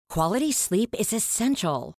Quality sleep is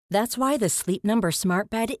essential. That's why the Sleep Number Smart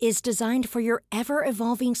Bed is designed for your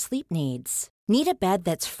ever-evolving sleep needs. Need a bed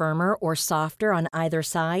that's firmer or softer on either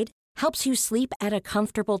side? Helps you sleep at a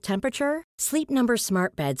comfortable temperature? Sleep Number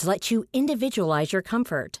Smart Beds let you individualize your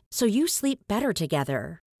comfort, so you sleep better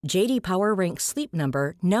together. J.D. Power ranks Sleep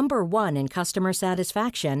Number number 1 in customer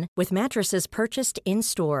satisfaction with mattresses purchased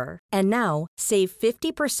in-store. And now, save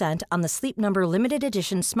 50% on the Sleep Number Limited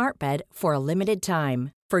Edition Smart Bed for a limited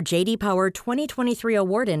time. For J.D. Power 2023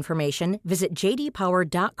 award information, visit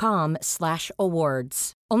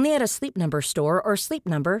jdpower.com/awards. Only at a Sleep Number store or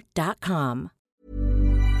sleepnumber.com.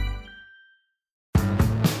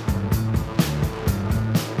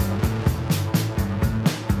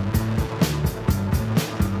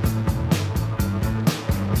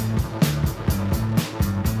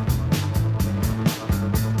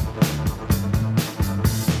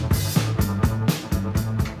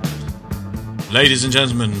 Ladies and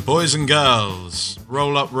gentlemen, boys and girls,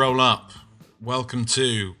 roll up, roll up. Welcome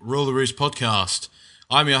to Rule the Roost podcast.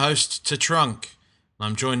 I'm your host, Trunk, and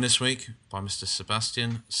I'm joined this week by Mr.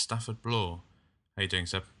 Sebastian Stafford Bloor. How you doing,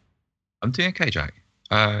 Seb? I'm doing okay, Jack.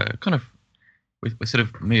 We're sort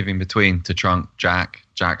of moving between Trunk, Jack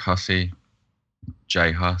Hussey,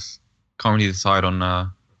 Jay Huss. Can't really decide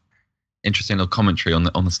on interesting little commentary on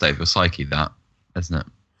the state of your psyche, that, isn't it?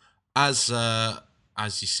 As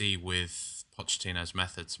you see with Pochettino's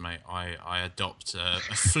methods, mate, I adopt a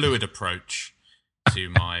fluid approach to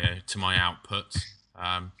my output.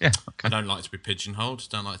 Okay. I don't like to be pigeonholed.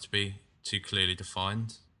 Don't like to be too clearly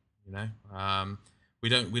defined. You know, we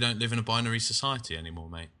don't live in a binary society anymore,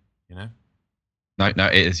 mate. You know. No,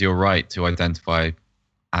 it is your right to identify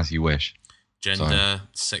as you wish. Gender,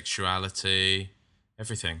 sexuality,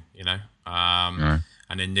 everything. You know. And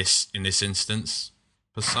in this instance,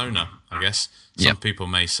 persona, I guess. Some people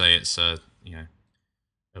may say it's a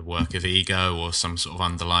work of ego or some sort of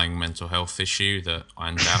underlying mental health issue that I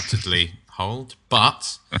undoubtedly hold,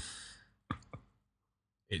 but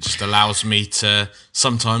it just allows me to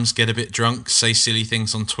sometimes get a bit drunk, say silly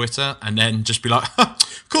things on Twitter, and then just be like,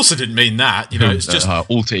 of course I didn't mean that. You know, it's just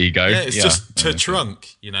alter ego. Yeah, it's just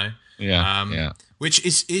Trunk, you know. Yeah. Which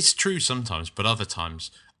is true sometimes, but other times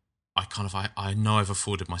I know I've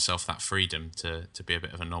afforded myself that freedom to be a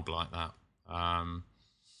bit of a knob like that.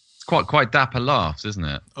 It's quite dapper laughs, isn't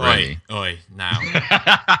it? Really? Oi, now.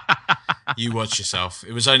 You watch yourself.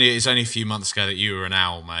 It was only a few months ago that you were an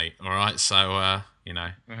owl, mate. All right, so you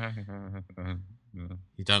know,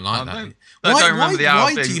 you don't like that.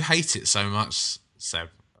 Why do you hate it so much, Seb?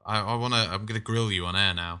 I'm gonna grill you on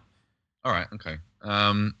air now. All right, okay.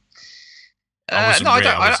 I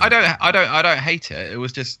don't hate it. It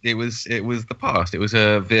was the past. It was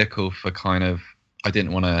a vehicle for kind of.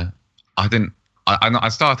 I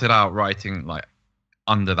started out writing like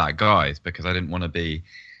under that guise because I didn't want to be,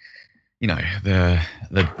 you know,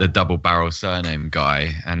 the double barrel surname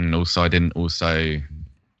guy, and also I didn't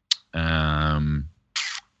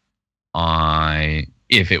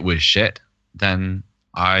if it was shit, then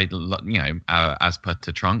as per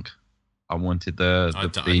Trunk, I wanted the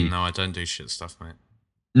No, I don't do shit stuff, mate.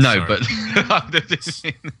 No, sorry. But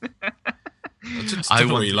I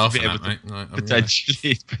want to be able to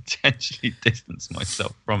potentially distance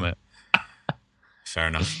myself from it. Fair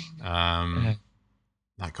enough. That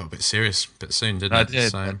got a bit serious a bit soon, didn't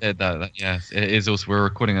it? I did that. Yes, it is. Also, we're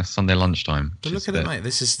recording a Sunday lunchtime. But look at it, mate.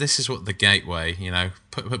 This is what the gateway. You know,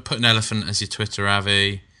 put an elephant as your Twitter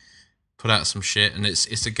avi. Put out some shit, and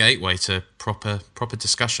it's a gateway to proper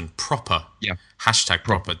discussion. Proper. Yeah. Hashtag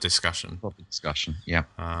proper discussion. Proper discussion. Yeah.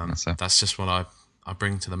 That's just what I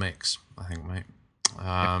bring to the mix, I think, mate.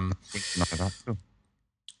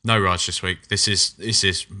 No Raj this week. This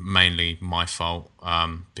is mainly my fault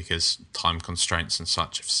because time constraints and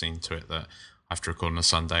such have seen to it that I have to record on a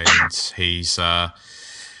Sunday, and he's.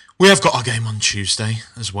 We have got our game on Tuesday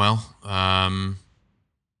as well.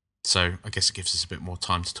 So I guess it gives us a bit more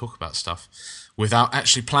time to talk about stuff without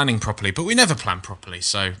actually planning properly. But we never plan properly,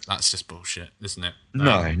 so that's just bullshit, isn't it?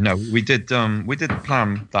 No, we did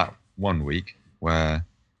plan that one week where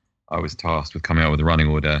I was tasked with coming up with a running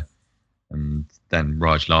order, and then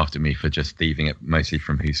Raj laughed at me for just thieving it mostly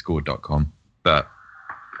from whoscored.com. But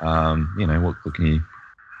what can you?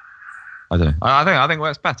 I don't know. I think it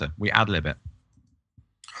works better. We ad-lib it.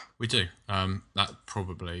 We do. That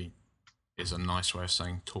probably is a nice way of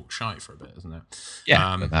saying talk shite for a bit, isn't it?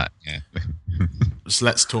 Yeah. So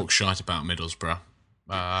let's talk shite about Middlesbrough.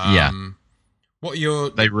 What are your?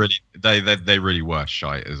 They really were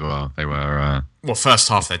shite as well. They were. Well, first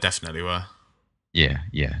half they definitely were. Yeah.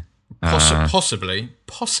 Possibly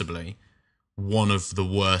one of the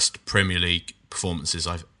worst Premier League performances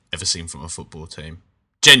I've ever seen from a football team.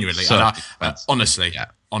 Genuinely, and honestly, I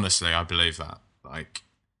believe that. Like,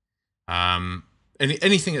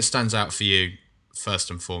 anything that stands out for you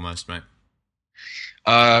first and foremost, mate?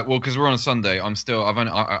 Well, because we're on a Sunday,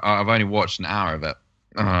 I've only watched an hour of it,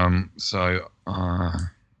 so I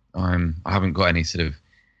haven't got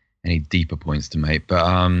any deeper points to make. But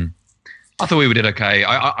I thought we did okay.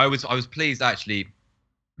 I was pleased actually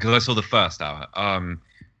because I saw the first hour.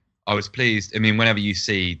 I was pleased. I mean, whenever you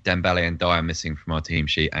see Dembele and Dyer missing from our team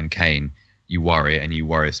sheet and Kane, you worry,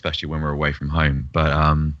 especially when we're away from home. But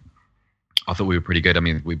I thought we were pretty good. I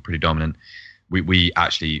mean, we were pretty dominant. We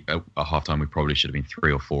actually, at halftime, we probably should have been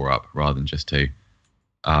 3 or 4 up rather than just 2.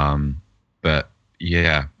 But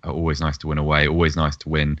yeah, always nice to win away. Always nice to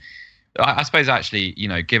win. I suppose actually,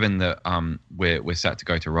 given that we're set to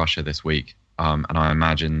go to Russia this week, and I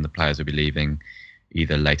imagine the players will be leaving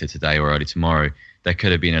either later today or early tomorrow, there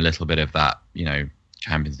could have been a little bit of that,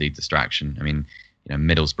 Champions League distraction. I mean,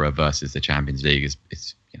 Middlesbrough versus the Champions League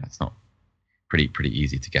it's not pretty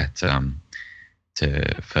easy to get for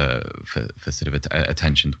sort of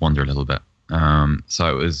attention to wander a little bit.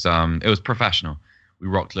 So it was professional. We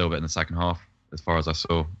rocked a little bit in the second half, as far as I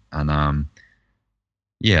saw, and I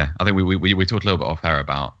think we talked a little bit off air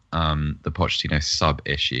about the Pochettino sub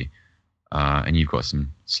issue, and you've got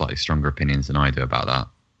some slightly stronger opinions than I do about that.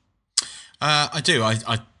 I do.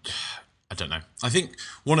 I don't know. I think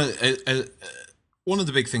one of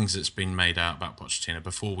the big things that's been made out about Pochettino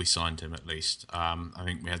before we signed him, at least, I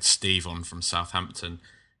think we had Steve on from Southampton,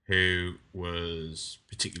 who was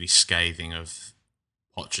particularly scathing of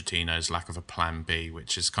Pochettino's lack of a plan B,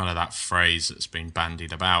 which is kind of that phrase that's been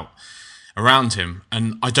bandied about around him.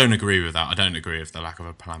 And I don't agree with that. I don't agree with the lack of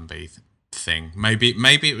a plan B thing.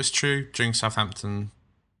 Maybe it was true during Southampton,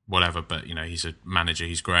 whatever, but he's a manager,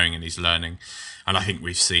 he's growing and he's learning, and I think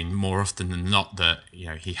we've seen more often than not that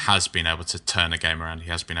he has been able to turn a game around, he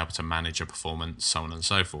has been able to manage a performance, so on and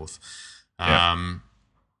so forth. One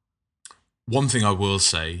thing I will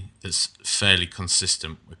say that's fairly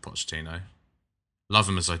consistent with Pochettino, love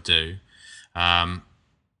him as I do, I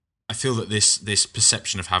feel that this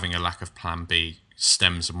perception of having a lack of plan B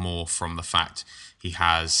stems more from the fact he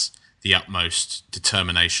has the utmost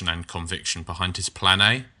determination and conviction behind his plan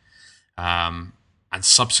A. And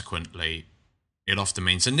subsequently, it often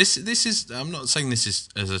means, and this is, I'm not saying this is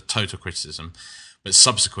as a total criticism, but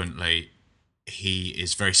subsequently, he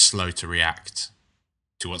is very slow to react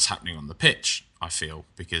to what's happening on the pitch, I feel,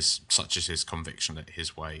 because such is his conviction that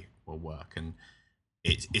his way will work. And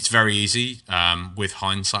it's very easy with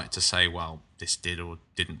hindsight to say, well, this did or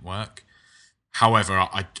didn't work. However,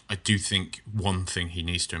 I do think one thing he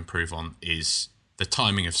needs to improve on is the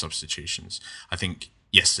timing of substitutions. I think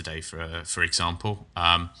yesterday, for example,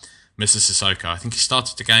 Mr. Sissoko, I think he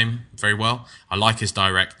started the game very well. I like his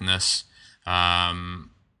directness, but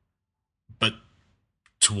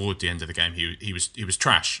toward the end of the game, he was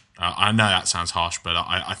trash. I know that sounds harsh, but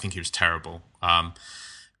I think he was terrible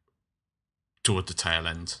toward the tail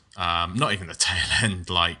end. Not even the tail end,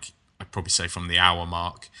 like I'd probably say from the hour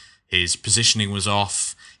mark. His positioning was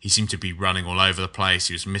off. He seemed to be running all over the place.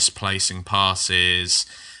 He was misplacing passes.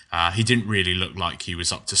 He didn't really look like he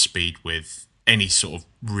was up to speed with any sort of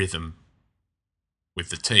rhythm with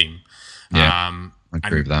the team. Yeah, I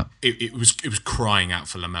agree with that. It was crying out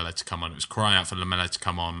for Lamela to come on. It was crying out for Lamela to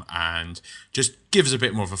come on and just give us a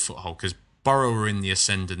bit more of a foothold, because Borough were in the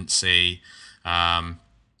ascendancy.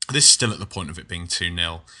 This is still at the point of it being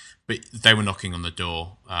 2-0. But they were knocking on the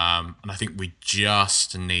door, and I think we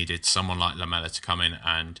just needed someone like Lamela to come in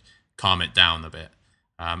and calm it down a bit.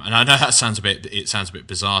 And I know that sounds a bit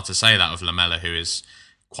bizarre to say that of Lamela, who is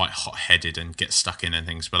quite hot-headed and gets stuck in and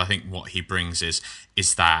things. But I think what he brings is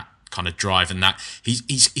that kind of drive, and that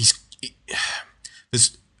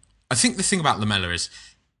I think the thing about Lamela is,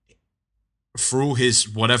 for all his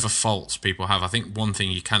whatever faults people have, I think one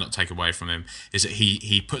thing you cannot take away from him is that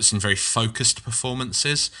he puts in very focused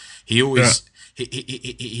performances. He always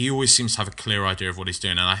he always seems to have a clear idea of what he's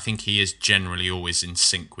doing, and I think he is generally always in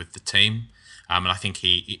sync with the team. And I think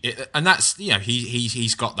he's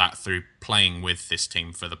got that through playing with this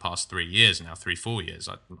team for the past 3 years now, 3-4 years.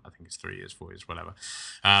 I think it's 3 years, 4 years, whatever.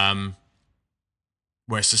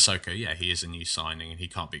 Whereas Sissoko, he is a new signing and he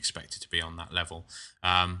can't be expected to be on that level.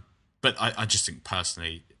 But I just think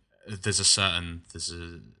personally, there's an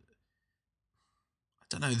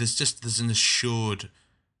assured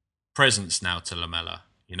presence now to Lamela.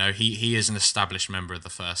 He is an established member of the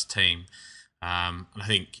first team. And I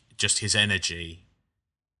think just his energy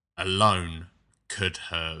alone could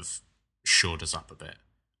have shored us up a bit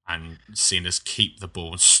and seen us keep the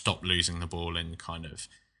ball and stop losing the ball in kind of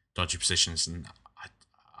dodgy positions. And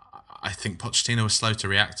think Pochettino was slow to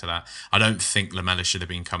react to that. I don't think Lamela should have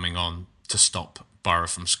been coming on to stop Borough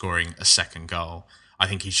from scoring a second goal. I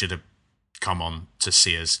think he should have come on to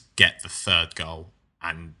see us get the third goal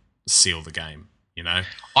and seal the game. You know,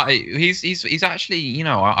 he's actually, you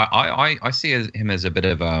know, I see him as a bit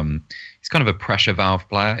of he's kind of a pressure valve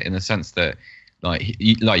player in the sense that, like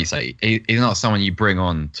you say, he's not someone you bring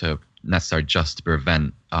on to necessarily just to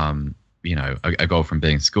prevent you know, a goal from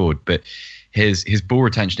being scored, but his ball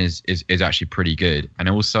retention is actually pretty good, and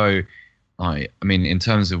also, I mean, in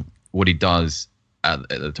terms of what he does at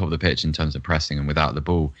the top of the pitch in terms of pressing and without the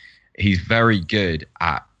ball, he's very good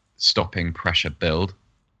at stopping pressure build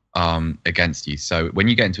against you. So when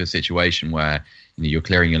you get into a situation where, you know, you're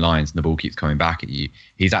clearing your lines and the ball keeps coming back at you,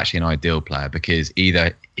 he's actually an ideal player, because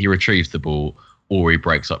either he retrieves the ball or he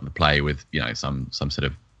breaks up the play with, you know, some sort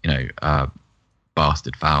of, you know,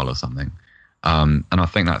 bastard foul or something. And I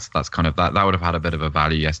think that's kind of that would have had a bit of a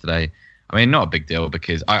value yesterday. I mean, not a big deal,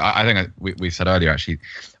 because I think we said earlier, actually,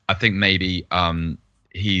 I think maybe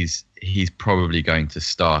he's probably going to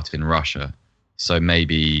start in Russia. So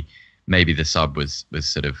maybe the sub was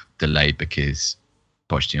sort of delayed because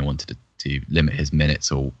Pochettino wanted to limit his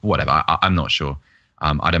minutes or whatever. I'm not sure.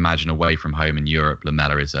 I'd imagine away from home in Europe,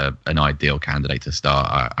 Lamela is an ideal candidate to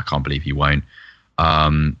start. I can't believe he won't.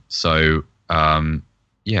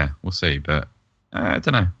 Yeah, we'll see. But I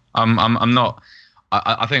don't know. I'm not.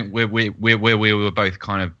 I think we were both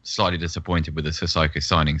kind of slightly disappointed with the Sissoko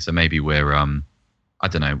signing. So maybe we're I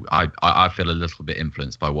don't know. I feel a little bit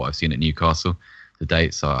influenced by what I've seen at Newcastle to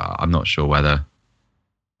date. So I'm not sure whether.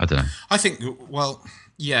 I don't know. I think. Well,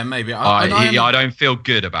 yeah, maybe. I don't feel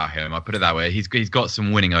good about him. I put it that way. He's got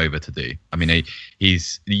some winning over to do. I mean,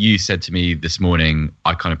 you said to me this morning,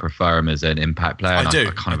 I kind of prefer him as an impact player.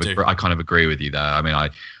 I kind of agree with you there. I mean, I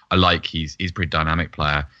like he's a pretty dynamic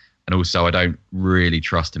player, and also I don't really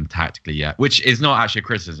trust him tactically yet, which is not actually a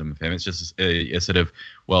criticism of him. It's just a sort of,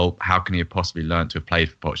 well, how can he have possibly learned to have played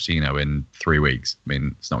for Pochettino in 3 weeks? I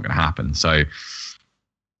mean, it's not going to happen. So,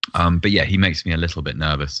 but yeah, he makes me a little bit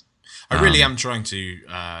nervous. I really am trying to,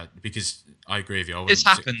 because I agree with you. It's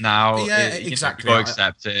happened now. Yeah, exactly. You've got to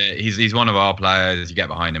accept it. He's one of our players. You get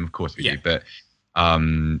behind him, of course we do. But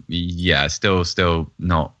yeah, still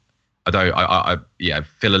not. I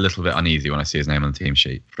feel a little bit uneasy when I see his name on the team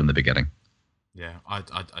sheet from the beginning. Yeah, I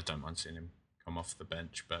don't mind seeing him come off the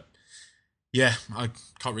bench, but yeah, I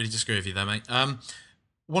can't really disagree with you there, mate.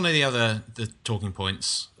 One of the talking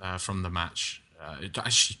points from the match,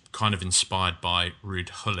 actually kind of inspired by Ruud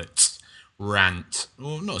Gullit's rant,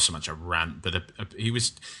 or not so much a rant, but he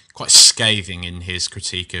was quite scathing in his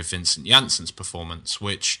critique of Vincent Janssen's performance,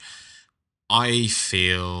 which I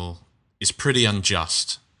feel is pretty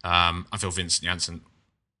unjust. I feel Vincent Janssen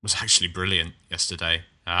was actually brilliant yesterday,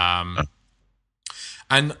 but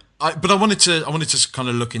I wanted to kind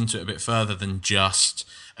of look into it a bit further than just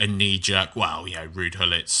a knee-jerk. Well, you know, Ruud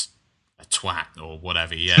Gullit's a twat or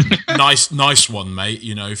whatever. Yeah, nice one, mate.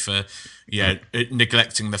 You know, for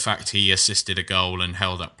neglecting the fact he assisted a goal and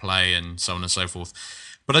held up play and so on and so forth.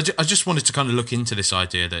 But I just wanted to kind of look into this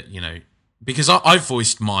idea that, you know, because I've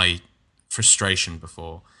voiced my frustration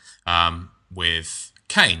before with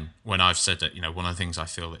Kane when I've said that, you know, one of the things I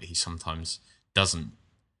feel that he sometimes doesn't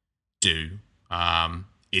do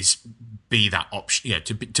is be that option,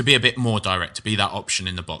 to be a bit more direct, to be that option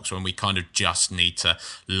in the box when we kind of just need to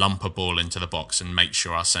lump a ball into the box and make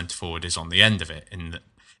sure our centre forward is on the end of it in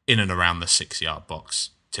and around the 6-yard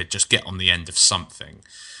box to just get on the end of something.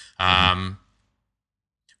 But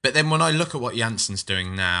then when I look at what Janssen's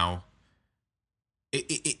doing now,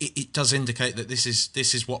 it does indicate that this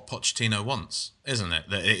is what Pochettino wants, isn't it?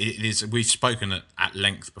 That it is. We've spoken at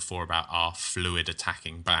length before about our fluid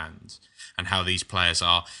attacking band and how these players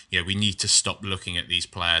are. You know, we need to stop looking at these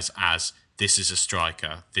players as this is a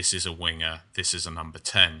striker, this is a winger, this is a number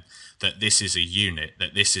 10. That this is a unit.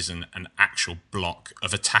 That this is an actual block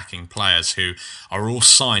of attacking players who are all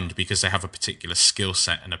signed because they have a particular skill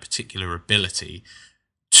set and a particular ability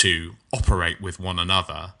to operate with one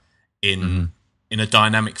another in a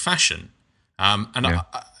dynamic fashion, you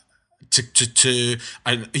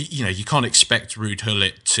can't expect Ruud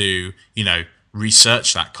Gullit to, you know,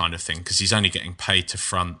 research that kind of thing because he's only getting paid to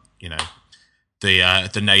front, you know,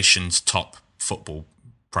 the nation's top football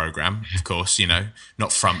program, of course, you know,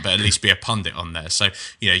 not front, but at least be a pundit on there. So,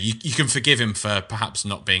 you know, you can forgive him for perhaps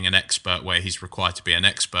not being an expert where he's required to be an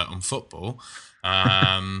expert on football.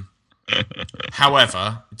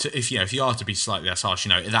 However, if you are to be slightly less harsh, you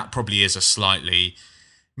know, that probably is a slightly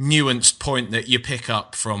nuanced point that you pick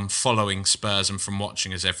up from following Spurs and from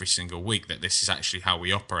watching us every single week, that this is actually how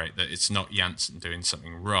we operate, that it's not Janssen doing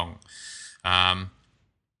something wrong.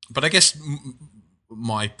 But I guess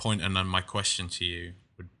my point and then my question to you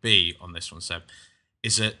would be on this one, Seb,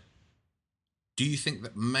 is that do you think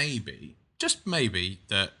that maybe, just maybe,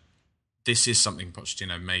 that this is something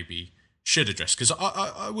Pochettino maybe should address? Because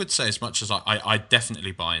I would say, as much as I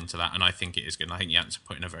definitely buy into that, and I think it is good, and I think Janssen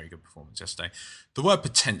put in a very good performance yesterday. The word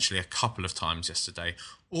potentially a couple of times yesterday,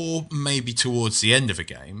 or maybe towards the end of a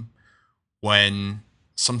game, when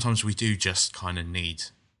sometimes we do just kind of need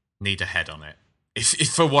a head on it. If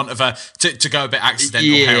for want of to go a bit accidental,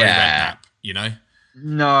 Harry Redknapp, you know?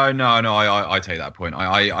 No. I take that point.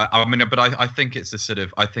 I mean, but I think it's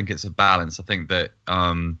a balance. I think that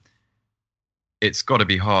it's got to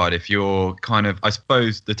be hard if you're kind of. I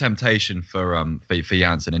suppose the temptation for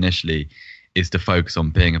Janssen initially is to focus on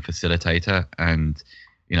being a facilitator, and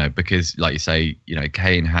because like you say,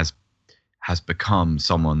 Kane has become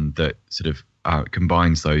someone that sort of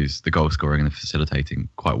combines the goal scoring and the facilitating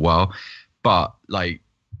quite well, but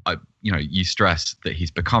you stress that he's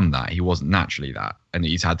become that. He wasn't naturally that, and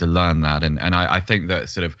he's had to learn that. And I think that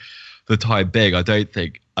sort of the tie big. I don't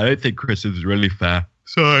think Chris is really fair.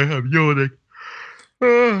 Sorry, I'm yawning.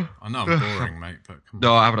 I know I'm boring, mate, but come on.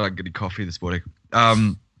 No, I haven't had any coffee this morning.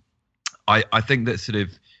 I think that sort of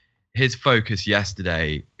his focus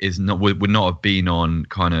yesterday would not have been on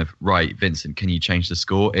kind of, right, Vincent, can you change the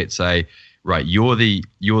score? It's right, you're the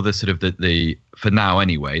sort of the for now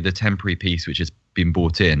anyway, the temporary piece which has been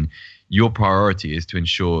brought in. Your priority is to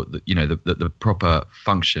ensure that the proper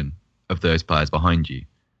function of those players behind you,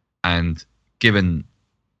 and given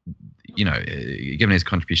his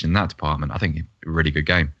contribution in that department, I think a really good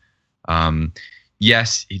game.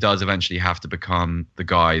 Yes, he does eventually have to become the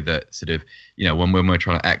guy that sort of, when we're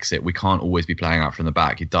trying to exit, we can't always be playing out from the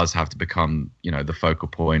back. He does have to become, the focal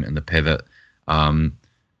point and the pivot.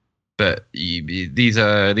 But these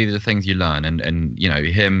are the things you learn, and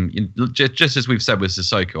him, just as we've said with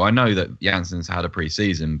Sissoko, I know that Janssen's had a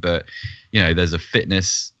pre-season, but there's a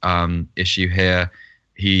fitness issue here.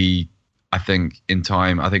 I think in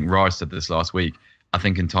time, I think Raj said this last week, I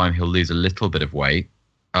think in time he'll lose a little bit of weight.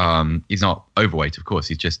 He's not overweight, of course.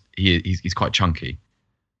 He's quite chunky.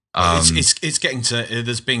 It's getting to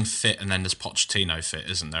there's being fit and then there's Pochettino fit,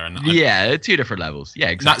 isn't there? And two different levels. Yeah,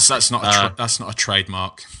 exactly. That's not a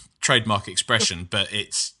trademark expression, but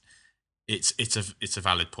it's a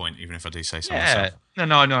valid point, even if I do say so myself. No,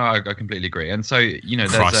 I completely agree. And so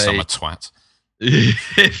there's Christ, I'm a twat.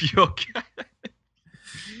 If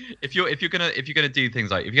you're gonna do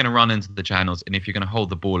things like, if you're gonna run into the channels, and if you're gonna hold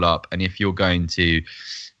the ball up, and if you're going to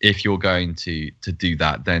do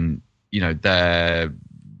that, then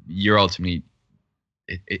you're ultimately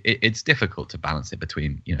it's difficult to balance it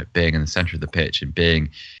between being in the center of the pitch and being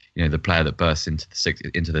the player that bursts into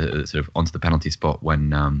the sort of onto the penalty spot when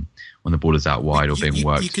the ball is out wide or being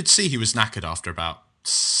worked. You could see he was knackered after about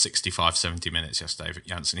 65, 70 minutes yesterday.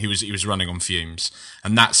 Janssen, he was running on fumes,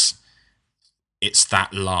 and it's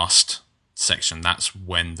that last section. That's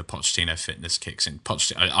when the Pochettino fitness kicks in.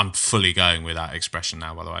 I'm fully going with that expression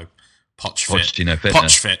now, by the way. Pochettino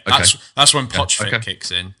fitness. Poch fit. Okay. That's when Poch fit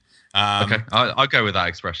kicks in. Okay, I'll go with that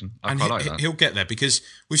expression. I quite like that. He'll get there because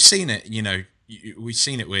we've seen it. We've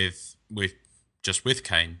seen it with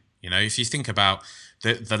Kane. If you think about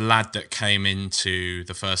the lad that came into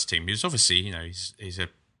the first team, he was obviously he's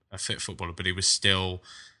a fit footballer, but he was still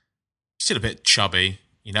a bit chubby.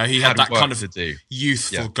 He had that kind of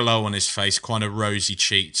youthful glow on his face, kind of rosy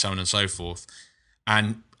cheeked, so on and so forth.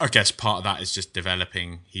 And I guess part of that is just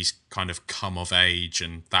developing. He's kind of come of age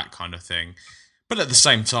and that kind of thing. But at the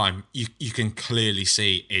same time, you can clearly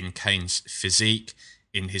see in Kane's physique,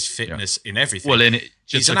 in his fitness, in everything. Well,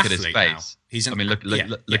 just look at his face. Now. Look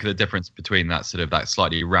at the difference between that sort of that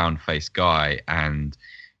slightly round-faced guy and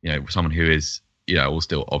someone who is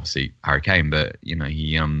still obviously Harry Kane, but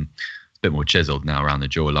he a bit more chiseled now around the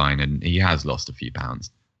jawline, and he has lost a few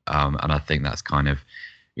pounds. And I think that's kind of,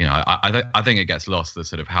 I think it gets lost, the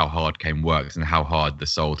sort of how hard Kane works and how hard the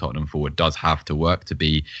sole Tottenham forward does have to work to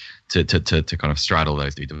kind of straddle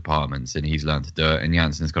those two departments, and he's learned to do it. And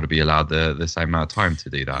Janssen's got to be allowed the same amount of time to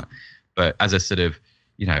do that. But as a sort of,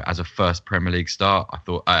 as a first Premier League start, I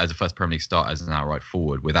thought as an outright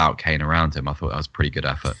forward without Kane around him, I thought that was a pretty good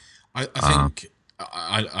effort. I think.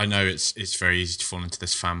 I know it's very easy to fall into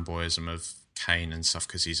this fanboyism of Kane and stuff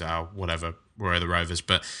because he's our whatever, we're the Rovers,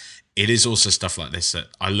 but it is also stuff like this that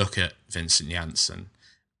I look at Vincent Janssen,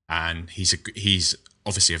 and he's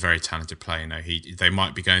obviously a very talented player. They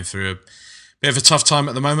might be going through a bit of a tough time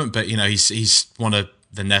at the moment, but he's one of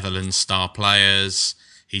the Netherlands star players.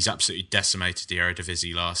 He's absolutely decimated the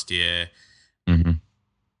Eredivisie last year,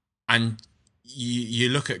 and you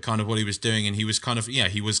look at kind of what he was doing, and he was kind of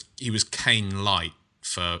he was Kane light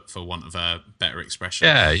for want of a better expression.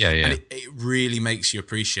 Yeah. And it really makes you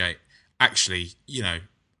appreciate, actually,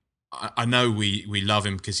 I know we love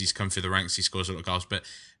him because he's come through the ranks, he scores a lot of goals, but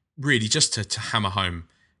really just to hammer home,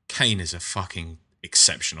 Kane is a fucking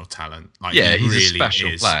exceptional talent. Like, he's really a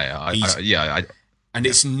special player. And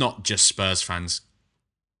it's not just Spurs fans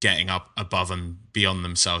getting up above and beyond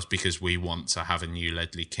themselves because we want to have a new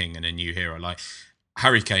Ledley King and a new hero. Like,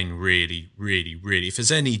 Harry Kane really, really, really, if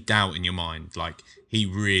there's any doubt in your mind, like, he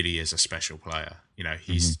really is a special player.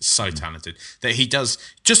 He's so talented that he does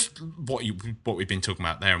just what we've been talking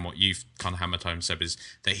about there, and what you've kind of hammered home, Seb, is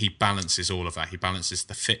that he balances all of that. He balances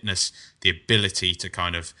the fitness, the ability to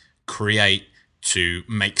kind of create, to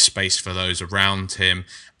make space for those around him,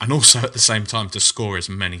 and also at the same time to score as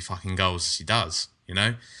many fucking goals as he does.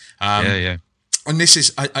 And this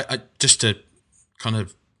is I just to kind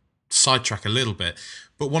of sidetrack a little bit,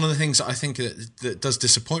 but one of the things that I think that does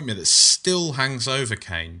disappoint me, that still hangs over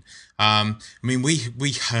Kane. I mean,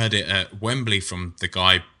 we heard it at Wembley from the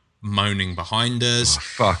guy moaning behind us. Oh,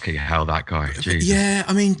 fucking hell, that guy. Jesus. Yeah,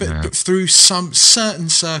 I mean, but through some certain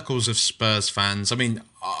circles of Spurs fans, I mean,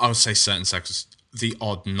 I would say certain circles, the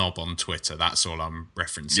odd knob on Twitter, that's all I'm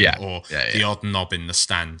referencing, or the odd knob in the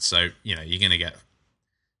stand. So, you're going to get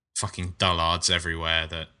fucking dullards everywhere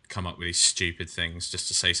that come up with these stupid things just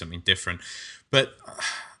to say something different. But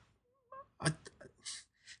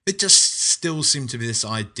it just still seemed to be this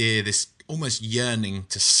idea, this almost yearning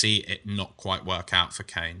to see it not quite work out for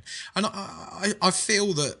Kane. And I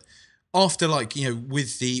feel that after,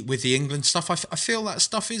 with the England stuff, I feel that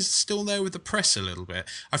stuff is still there with the press a little bit.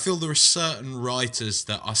 I feel there are certain writers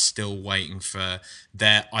that are still waiting for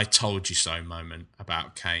their "I told you so" moment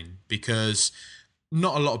about Kane, because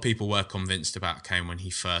not a lot of people were convinced about Kane when he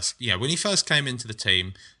first came into the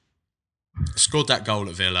team, scored that goal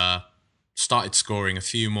at Villa, started scoring a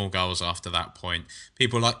few more goals after that point.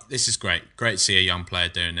 People were like, this is great to see a young player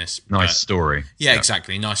doing this. Nice story. Yeah,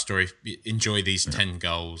 exactly. Nice story. Enjoy these 10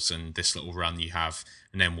 goals and this little run you have,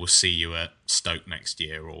 and then we'll see you at Stoke next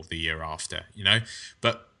year or the year after,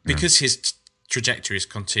 But because his trajectory has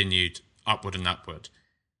continued upward and upward,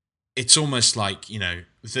 it's almost like,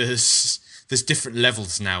 there's different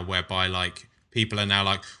levels now whereby, people are now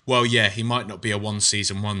like, well, yeah, he might not be a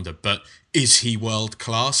one-season wonder, but is he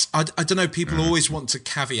world-class? I don't know. People always want to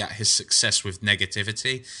caveat his success with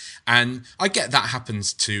negativity. And I get that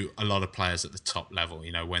happens to a lot of players at the top level,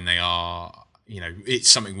 when they are, it's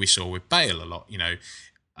something we saw with Bale a lot,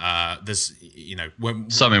 there's,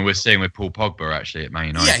 something we're seeing with Paul Pogba actually at Man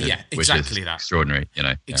United. Yeah, exactly, which is that. Extraordinary,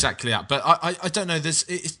 Exactly that. But I don't know.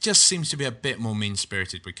 It just seems to be a bit more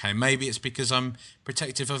mean-spirited with Kane. Maybe it's because I'm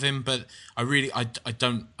protective of him, but I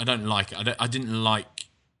don't like it. I didn't like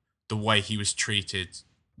the way he was treated,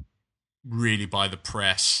 really, by the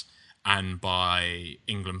press and by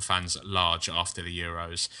England fans at large after the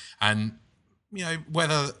Euros. And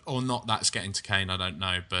whether or not that's getting to Kane, I don't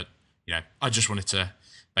know. But I just wanted to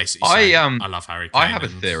basically say I love Harry Kane. I have a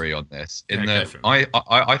theory on this.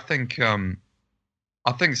 I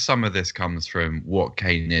think some of this comes from what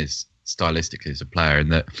Kane is stylistically as a player, and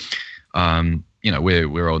that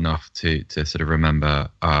we're old enough to sort of remember.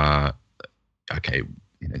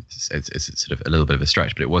 It's sort of a little bit of a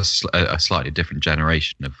stretch, but it was a slightly different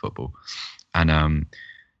generation of football, and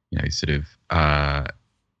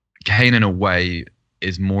Kane in a way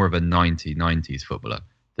is more of a 90s footballer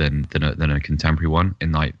than a contemporary one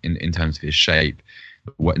in terms of his shape,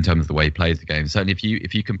 in terms of the way he plays the game. Certainly,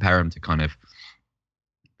 if you compare him to kind of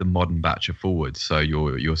the modern batch of forwards, so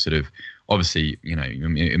you're sort of obviously your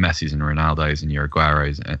Messi's and Ronaldo's and your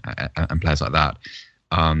Aguero's and players like that,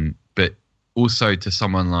 but also to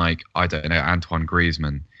someone like, I don't know, Antoine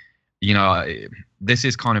Griezmann. This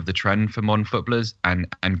is kind of the trend for modern footballers, and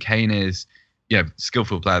Kane is,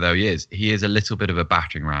 skillful player though he is a little bit of a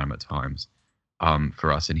battering ram at times.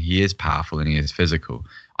 For us, and he is powerful and he is physical.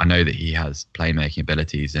 I know that he has playmaking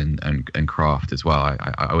abilities and craft as well.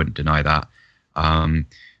 I wouldn't deny that.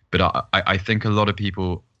 But I think a lot of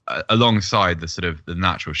people, alongside the sort of the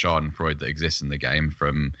natural Schadenfreude that exists in the game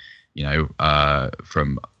from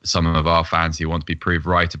some of our fans who want to be proved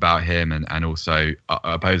right about him, and also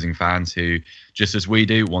opposing fans who, just as we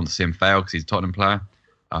do, want to see him fail because he's a Tottenham player.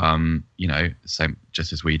 Same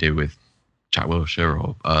just as we do with Jack Wilshere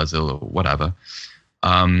or Ozil or whatever.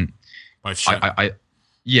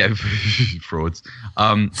 Frauds.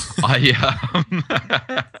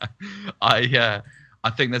 I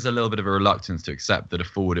think there's a little bit of a reluctance to accept that a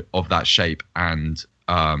forward of that shape and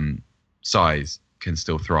size can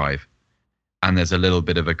still thrive. And there's a little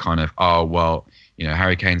bit of a kind of,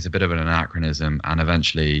 Harry Kane's a bit of an anachronism, and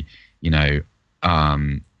eventually,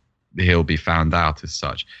 he'll be found out as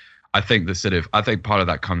such. I think part of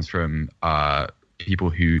that comes from people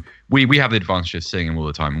who we have the advantage of seeing him all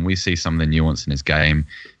the time, and we see some of the nuance in his game.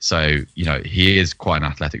 So he is quite an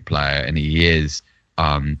athletic player, and he is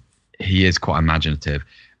quite imaginative.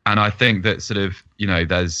 And I think that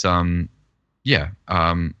there's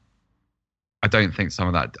I don't think some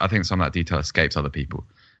of that. I think some of that detail escapes other people,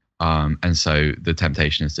 and so the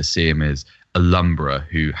temptation is to see him as a lumberer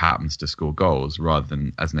who happens to score goals rather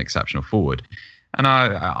than as an exceptional forward. And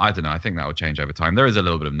I don't know. I think that will change over time. There is a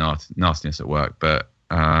little bit of nastiness at work, but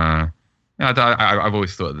I've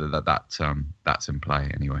always thought that's in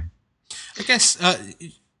play anyway. I guess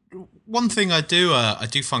one thing I do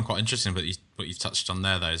find quite interesting, but what you've touched on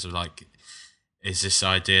there, though, is this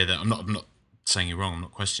idea that I'm not saying you're wrong. I'm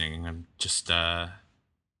not questioning. I'm just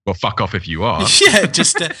well, fuck off if you are. Yeah,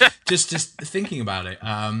 just thinking about it.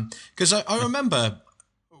 Because I remember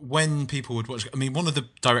when people would watch. I mean, one of the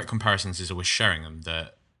direct comparisons is always Sheringham.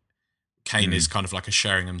 That Kane is kind of like a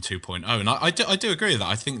Sheringham 2.0, and I do agree with that.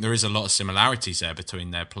 I think there is a lot of similarities there between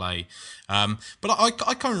their play. But I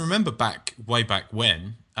kind of remember way back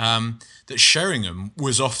when that Sheringham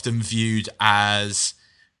was often viewed as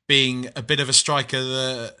being a bit of a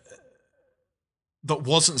striker that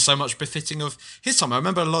wasn't so much befitting of his time. I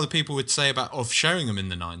remember a lot of people would say of Sheringham in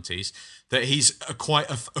the 90s that he's quite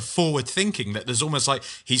a forward thinking, that there's almost like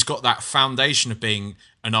he's got that foundation of being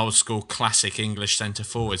an old school classic English centre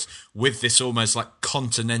forwards with this almost like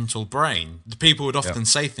continental brain. The people would often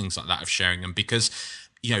say things like that of Sheringham because,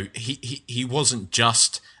 he wasn't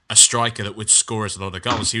just a striker that would score us a lot of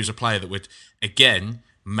goals. He was a player that would, again,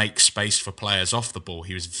 make space for players off the ball.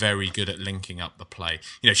 He was very good at linking up the play.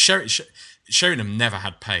 Sheringham never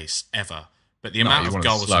had pace ever, but the amount of goals,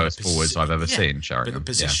 one of the slowest forwards I've ever seen. Sheringham, but the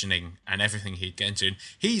positioning and everything he'd get into, and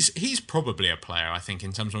he's probably a player. I think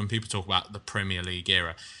in terms of when people talk about the Premier League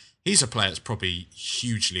era, he's a player that's probably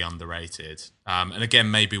hugely underrated. And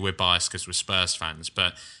again, maybe we're biased because we're Spurs fans,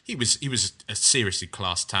 but he was a seriously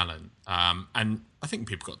class talent. And I think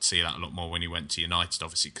people got to see that a lot more when he went to United,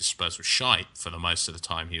 obviously, because Spurs were shite for the most of the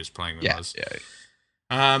time he was playing with us.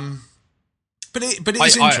 Yeah. But it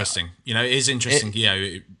is interesting. It is interesting.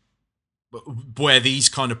 Where these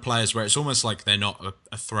kind of players, where it's almost like they're not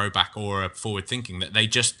a throwback or a forward thinking, that they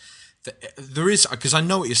just. There is, because I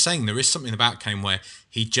know what you're saying, there is something about Kane where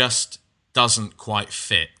he just doesn't quite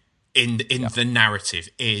fit in the narrative,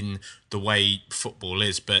 in the way football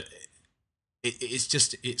is, but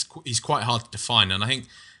he's quite hard to define, and I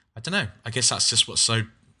don't know, I guess that's just what's so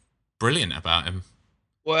brilliant about him.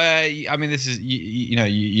 Well, I mean, this is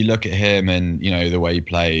you look at him and the way he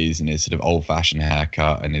plays and his sort of old-fashioned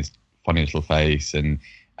haircut and his funny little face, and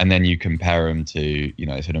then you compare him to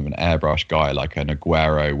sort of an airbrush guy like an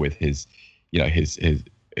Aguero with his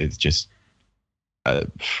his just the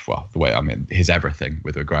way, I mean, his everything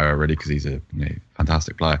with Aguero really, because he's a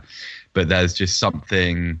fantastic player, but there's just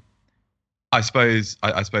something I suppose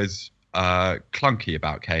clunky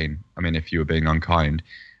about Kane. I mean, if you were being unkind.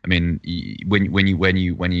 I mean, when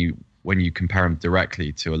you compare him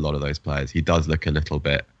directly to a lot of those players, he does look a little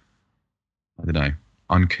bit, I don't know,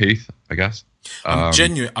 uncouth, I guess. I'm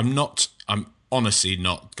honestly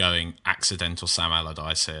not going accidental Sam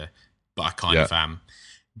Allardyce here, but I kind of am.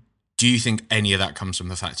 Do you think any of that comes from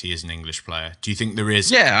the fact he is an English player? Do you think there is?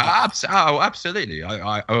 Yeah, absolutely.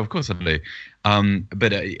 I of course I do.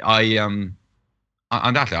 But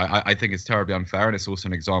undoubtedly, I think it's terribly unfair, and it's also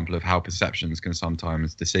an example of how perceptions can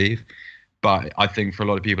sometimes deceive. But I think for a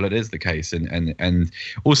lot of people, it is the case, and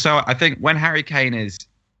also I think when Harry Kane is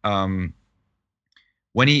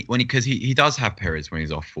because he does have periods when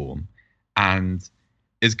he's off form, and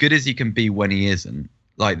as good as he can be when he isn't,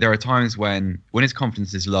 like there are times when his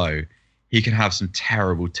confidence is low, he can have some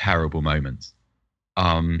terrible moments,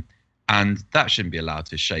 and that shouldn't be allowed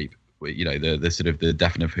to shape the sort of the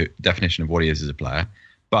definition of what he is as a player,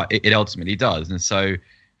 but it ultimately does. And so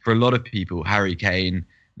for a lot of people, Harry Kane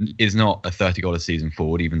is not a 30-goal a season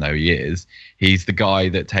forward, even though he is. He's the guy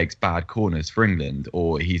that takes bad corners for England,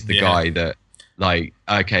 or he's the guy that, like,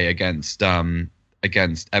 against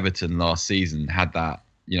Everton last season had that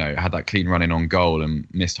clean run in on goal and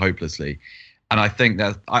missed hopelessly. And I think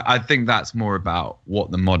that's more about what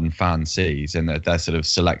the modern fan sees, and their sort of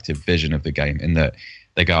selective vision of the game, in that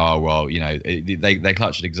they go, oh well, they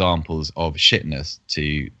clutch at examples of shitness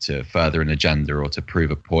to further an agenda or to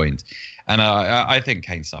prove a point. And I think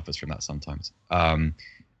Kane suffers from that sometimes,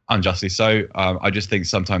 unjustly so. I just think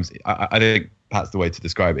sometimes I think perhaps the way to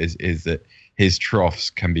describe it is that his troughs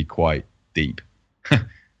can be quite deep.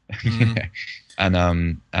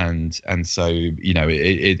 And so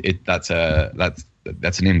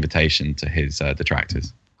that's an invitation to his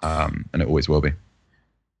detractors. and it always will be.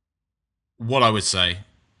 What I would say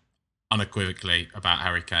unequivocally about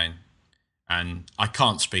Harry Kane, and I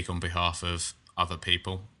can't speak on behalf of other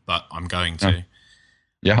people, but I'm going to.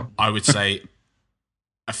 Yeah. I would say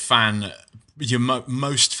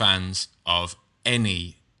most fans of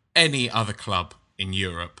any other club in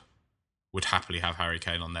Europe would happily have Harry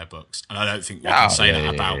Kane on their books, and I don't think we can say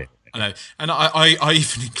that about. Yeah. I know, and I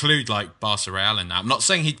even include like Barca Real in that. I'm not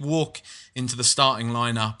saying he'd walk into the starting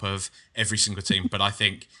lineup of every single team, but I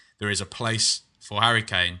think there is a place for Harry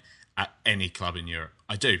Kane at any club in Europe.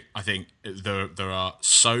 I do. I think there are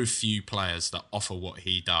so few players that offer what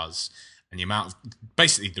he does, and the amount of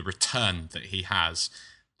basically the return that he has,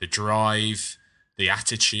 the drive, the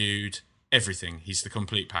attitude, everything. He's the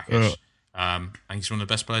complete package, and he's one of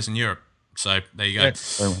the best players in Europe. So there you go.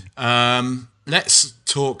 Let's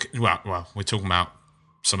talk. Well, we're talking about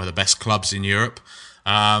some of the best clubs in Europe.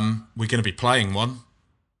 We're going to be playing one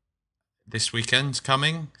this weekend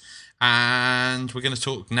coming, and we're going to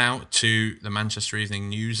talk now to the Manchester Evening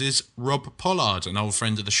News' Rob Pollard, an old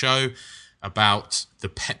friend of the show, about the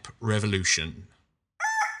Pep Revolution.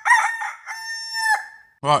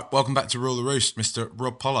 Right, welcome back to Rule the Roost, Mr.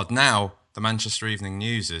 Rob Pollard. Now, the Manchester Evening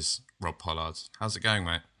News' Rob Pollard. How's it going,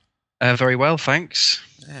 mate? Very well, thanks.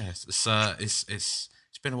 Yeah, it's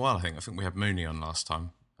been a while. I think we had Mooney on last time.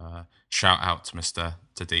 Shout out to Mr.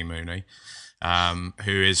 D Mooney,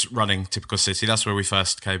 who is running Typical City. That's where we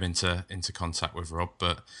first came into contact with Rob.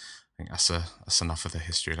 But I think that's enough of the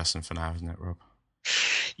history lesson for now, isn't it, Rob?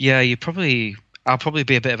 Yeah, I'll probably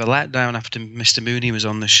be a bit of a letdown after Mr. Mooney was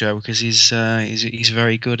on the show because he's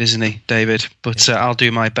very good, isn't he, David? But I'll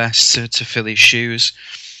do my best to fill his shoes.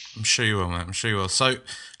 I'm sure you will, mate. I'm sure you will. So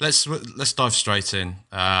let's dive straight in.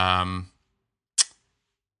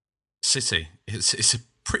 City. It's a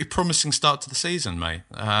pretty promising start to the season, mate.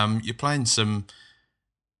 You're playing some,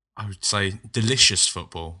 I would say, delicious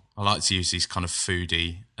football. I like to use these kind of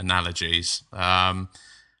foodie analogies. And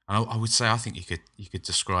I would say I think you could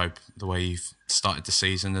describe the way you've started the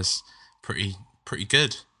season as pretty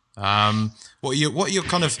good. What are your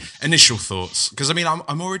kind of initial thoughts? Because I mean,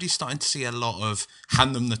 I'm already starting to see a lot of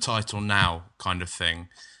hand them the title now kind of thing.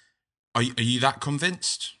 Are you that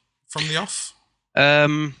convinced from the off?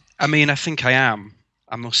 I mean, I think I am.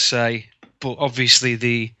 I must say, but obviously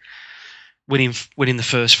the winning the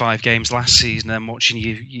first 5 games last season and watching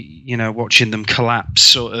watching them collapse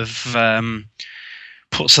sort of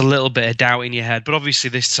puts a little bit of doubt in your head. But obviously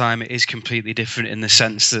this time it is completely different in the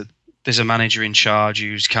sense that there's a manager in charge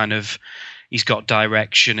who's he's got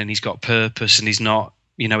direction and he's got purpose and he's not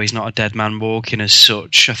a dead man walking as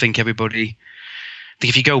such. I think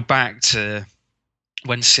if you go back to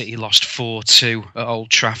when City lost 4-2 at Old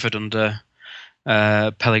Trafford under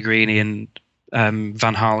Pellegrini and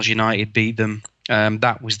Van Gaal's United beat them,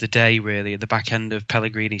 that was the day really at the back end of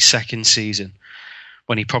Pellegrini's second season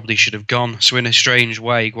when he probably should have gone. So in a strange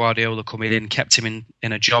way, Guardiola coming in kept him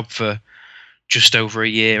in a job for just over a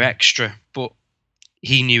year extra, but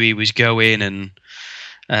he knew he was going, and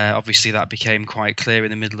obviously that became quite clear in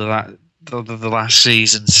the middle of the last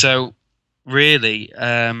season. So really,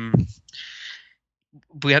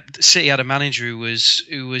 City had a manager who was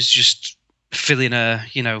just filling a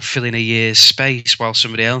year's space while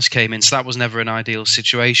somebody else came in. So that was never an ideal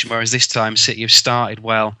situation. Whereas this time, City have started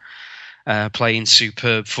well, playing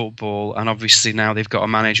superb football, and obviously now they've got a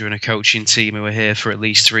manager and a coaching team who are here for at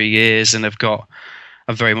least 3 years and have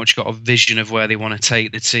very much got a vision of where they want to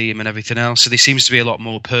take the team and everything else. So there seems to be a lot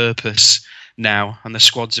more purpose now, and the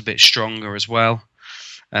squad's a bit stronger as well.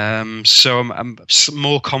 So I'm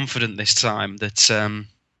more confident this time that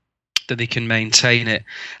they can maintain it.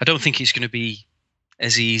 I don't think it's going to be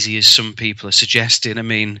as easy as some people are suggesting. I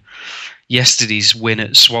mean, yesterday's win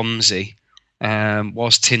at Swansea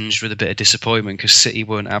was tinged with a bit of disappointment because City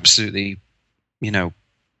weren't absolutely,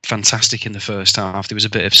 fantastic in the first half. There was a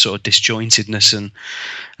bit of sort of disjointedness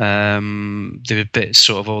and they were a bit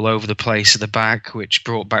sort of all over the place at the back, which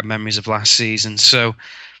brought back memories of last season. So,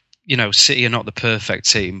 City are not the perfect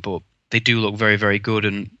team, but they do look very, very good,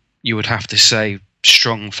 and you would have to say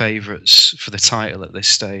strong favourites for the title at this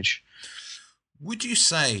stage. Would you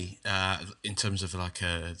say, in terms of like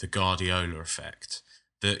the Guardiola effect,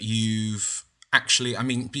 that you've actually, I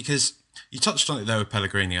mean, because you touched on it there with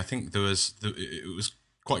Pellegrini, I think it was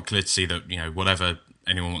quite clear to see that, whatever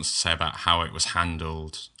anyone wants to say about how it was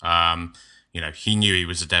handled, he knew he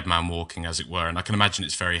was a dead man walking, as it were. And I can imagine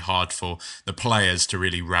it's very hard for the players to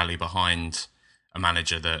really rally behind a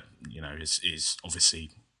manager that, is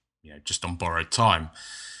obviously, just on borrowed time.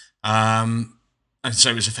 And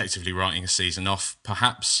so it was effectively writing a season off,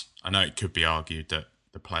 perhaps. I know it could be argued that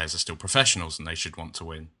the players are still professionals and they should want to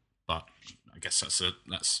win. But I guess that's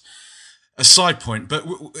a side point. But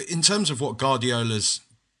in terms of what Guardiola's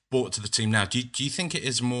brought to the team now, do you think it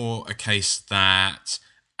is more a case that,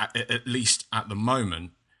 at least at the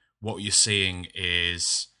moment, what you're seeing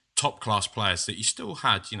is top-class players that you still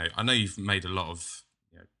had, I know you've made a lot of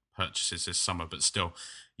purchases this summer, but still,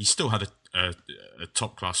 you still had a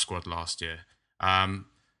top-class squad last year.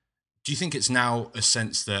 Do you think it's now a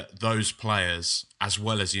sense that those players, as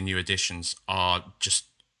well as your new additions, are just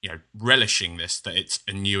relishing this, that it's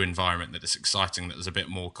a new environment, that it's exciting, that there's a bit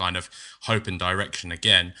more kind of hope and direction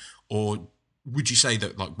again? Or would you say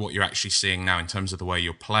that like what you're actually seeing now in terms of the way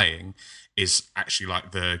you're playing is actually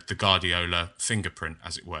like the Guardiola fingerprint,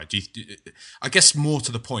 as it were? I guess more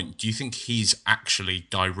to the point, do you think he's actually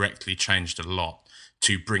directly changed a lot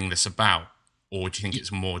to bring this about? Or do you think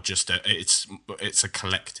it's more just it's a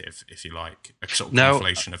collective, if you like, a sort of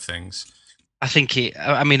conflation of things? I think it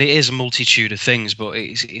is a multitude of things, but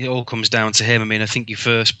it all comes down to him. I mean, I think your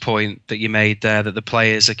first point that you made there, that the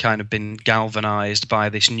players have kind of been galvanised by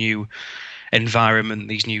this new environment,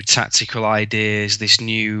 these new tactical ideas, this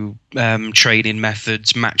new training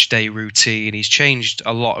methods, match day routine. He's changed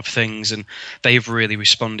a lot of things, and they've really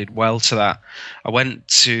responded well to that. I went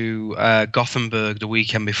to Gothenburg the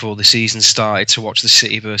weekend before the season started to watch the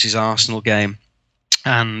City versus Arsenal game,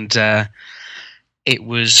 and it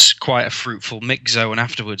was quite a fruitful mix zone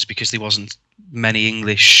afterwards because there wasn't many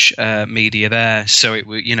English media there. So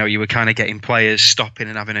you were kind of getting players stopping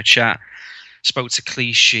and having a chat. Spoke to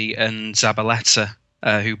Clichy and Zabaleta,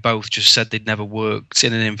 who both just said they'd never worked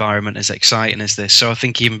in an environment as exciting as this. So I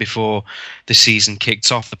think even before the season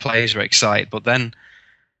kicked off, the players were excited. But then,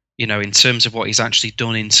 in terms of what he's actually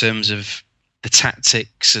done in terms of the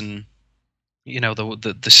tactics and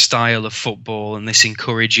the style of football and this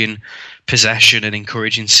encouraging possession and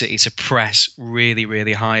encouraging City to press really,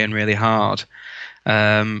 really high and really hard,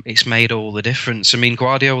 it's made all the difference. I mean,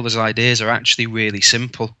 Guardiola's ideas are actually really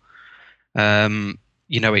simple.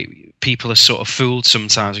 People are sort of fooled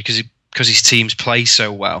sometimes because his teams play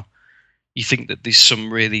so well. You think that there's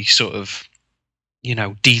some really sort of,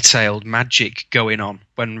 detailed magic going on,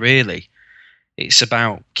 when really it's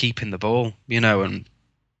about keeping the ball, and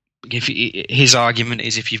his argument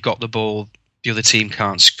is if you've got the ball, the other team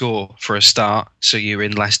can't score for a start, so you're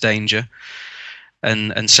in less danger.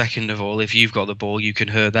 And second of all, if you've got the ball, you can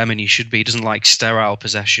hurt them, and you should be. He doesn't like sterile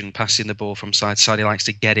possession, passing the ball from side to side. He likes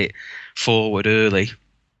to get it forward early,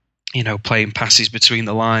 playing passes between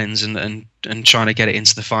the lines and trying to get it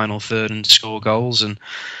into the final third and score goals. And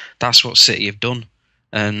that's what City have done.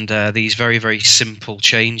 And these very, very simple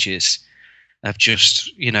changes have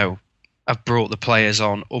just, have brought the players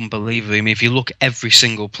on unbelievably. I mean, if you look, every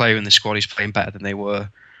single player in the squad is playing better than they were.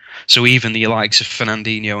 So even the likes of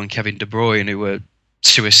Fernandinho and Kevin De Bruyne, who were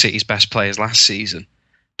two of City's best players last season,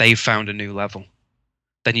 they've found a new level.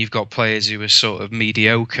 Then you've got players who were sort of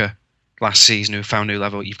mediocre last season who have found a new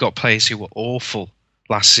level. You've got players who were awful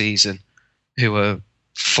last season who are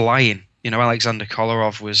flying. Alexander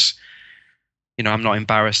Kolarov was, I'm not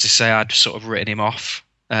embarrassed to say I'd sort of written him off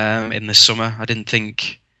in the summer. I didn't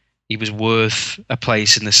think he was worth a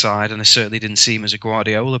place in the side, and I certainly didn't see him as a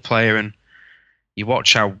Guardiola player. And you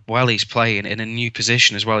watch how well he's playing in a new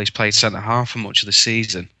position as well. He's played centre-half for much of the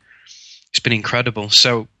season. It's been incredible.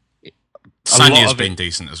 So Sanya's been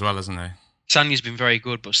decent as well, hasn't he? Sanya's been very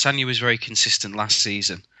good, but Sanya was very consistent last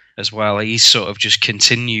season as well. He's sort of just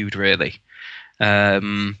continued, really.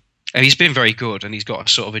 And he's been very good, and he's got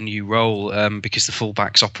a sort of a new role because the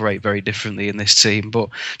fullbacks operate very differently in this team. But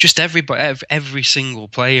just every single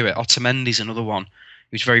player, Otamendi's another one.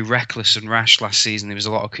 He was very reckless and rash last season. There was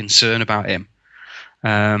a lot of concern about him.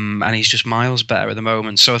 And he's just miles better at the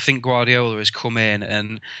moment. So I think Guardiola has come in,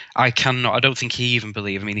 and I don't think he even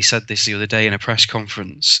believe. I mean, he said this the other day in a press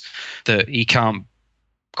conference that he can't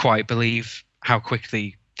quite believe how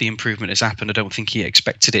quickly the improvement has happened. I don't think he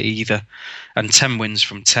expected it either. And 10 wins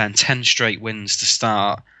from 10 straight wins to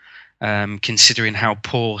start, considering how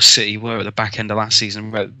poor City were at the back end of last season,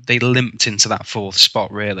 where they limped into that fourth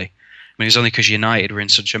spot, really. I mean, it was only because United were in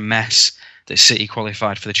such a mess that City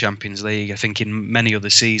qualified for the Champions League. I think in many other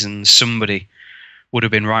seasons, somebody would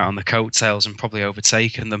have been right on the coattails and probably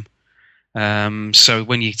overtaken them. So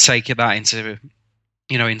when you take that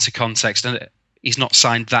into context, and he's not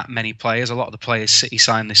signed that many players. A lot of the players City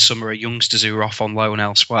signed this summer are youngsters who are off on loan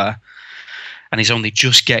elsewhere, and he's only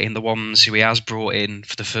just getting the ones who he has brought in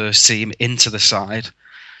for the first team into the side.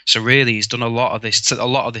 So really, he's done a lot of this. A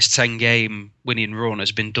lot of this 10-game winning run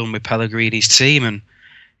has been done with Pellegrini's team, and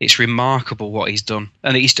it's remarkable what he's done.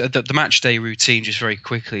 And the match day routine, just very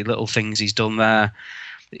quickly, little things he's done there.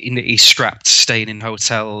 he's strapped staying in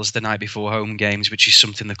hotels the night before home games, which is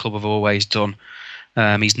something the club have always done.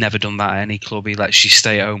 He's never done that at any club. He lets you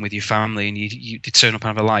stay at home with your family, and you turn up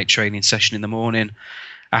and have a light training session in the morning.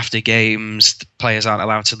 After games, the players aren't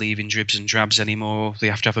allowed to leave in dribs and drabs anymore. They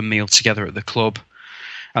have to have a meal together at the club,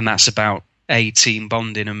 and that's about A, team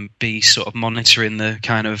bonding, and B, sort of monitoring the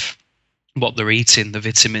kind of what they're eating, the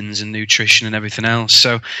vitamins and nutrition and everything else.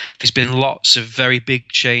 So there's been lots of very big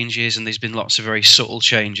changes, and there's been lots of very subtle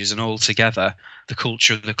changes, and altogether the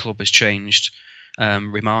culture of the club has changed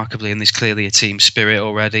remarkably, and there's clearly a team spirit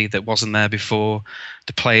already that wasn't there before.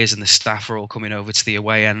 The players and the staff are all coming over to the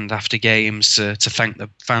away end after games to thank the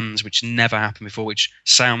fans, which never happened before, which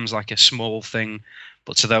sounds like a small thing,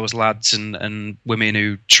 but to those lads and women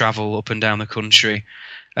who travel up and down the country,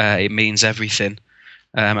 it means everything.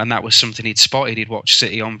 And that was something he'd spotted. He'd watched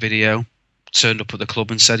City on video, turned up at the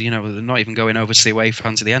club and said, they're not even going over to the away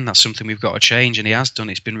fans at the end. That's something we've got to change. And he has done.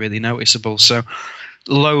 It's been really noticeable. So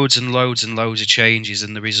loads and loads and loads of changes,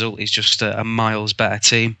 and the result is just a miles better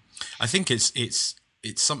team. I think it's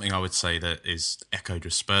something I would say that is echoed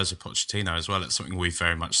with Spurs with Pochettino as well. It's something we've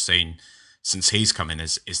very much seen since he's come in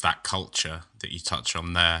is that culture that you touch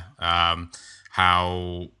on there.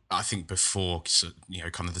 How I think before,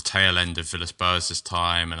 kind of the tail end of Villas-Boas'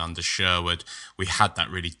 time and under Sherwood, we had that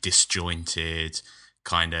really disjointed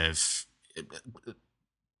kind of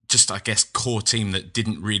just, I guess, core team that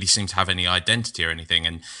didn't really seem to have any identity or anything.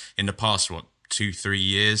 And in the past, 2-3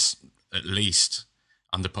 years at least,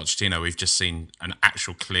 under Pochettino, we've just seen an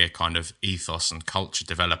actual clear kind of ethos and culture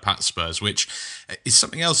develop at Spurs, which is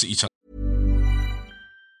something else that you touch.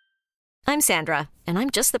 I'm Sandra, and I'm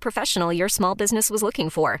just the professional your small business was looking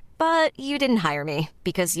for. But you didn't hire me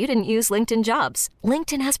because you didn't use LinkedIn Jobs.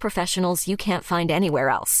 LinkedIn has professionals you can't find anywhere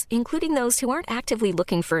else, including those who aren't actively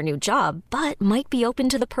looking for a new job, but might be open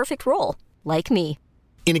to the perfect role, like me.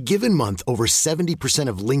 In a given month, over 70%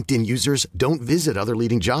 of LinkedIn users don't visit other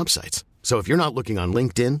leading job sites. So if you're not looking on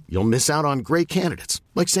LinkedIn, you'll miss out on great candidates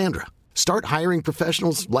like Sandra. Start hiring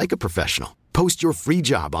professionals like a professional. Post your free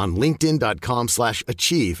job on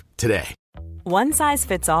linkedin.com/achieve today. One size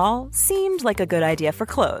fits all seemed like a good idea for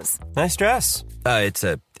clothes. Nice dress. It's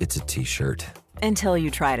a t-shirt. Until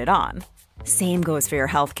you tried it on. Same goes for your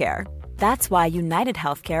healthcare. That's why United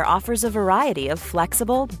Healthcare offers a variety of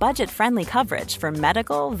flexible, budget-friendly coverage for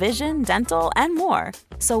medical, vision, dental, and more.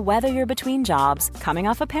 So whether you're between jobs, coming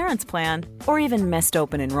off a parent's plan, or even missed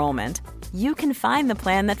open enrollment, you can find the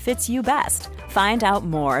plan that fits you best. Find out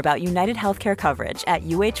more about United Healthcare coverage at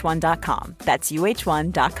uh1.com. That's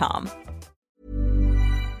uh1.com.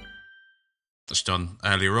 Touched on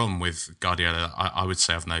earlier on with Guardiola, I would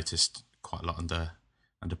say I've noticed quite a lot under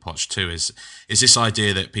Poch too, is this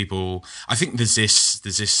idea that people, I think there's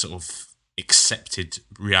this sort of accepted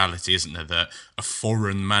reality, isn't there, that a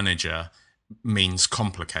foreign manager means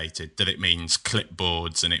complicated, that it means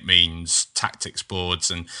clipboards and it means tactics boards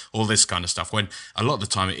and all this kind of stuff, when a lot of the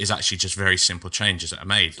time it is actually just very simple changes that are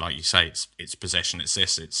made. Like you say, it's possession, it's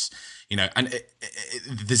this, it's, and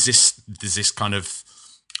there's this kind of,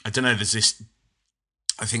 I don't know, there's this,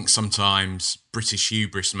 I think sometimes British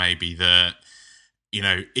hubris maybe that,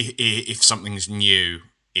 if something's new,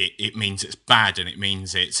 it means it's bad, and it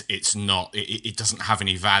means it's not, it doesn't have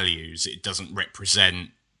any values, it doesn't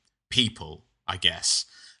represent people, I guess.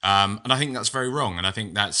 And I think that's very wrong. And I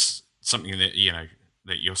think that's something that,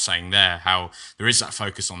 that you're saying there, how there is that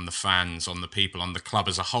focus on the fans, on the people, on the club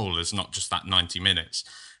as a whole, as not just that 90 minutes.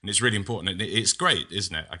 And it's really important. And it's great,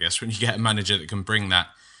 isn't it, I guess, when you get a manager that can bring that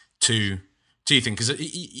to you think, because I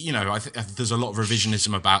think there's a lot of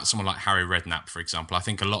revisionism about someone like Harry Redknapp, for example. I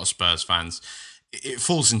think a lot of Spurs fans, it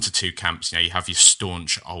falls into two camps. You have your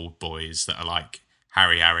staunch old boys that are like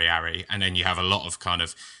Harry, and then you have a lot of kind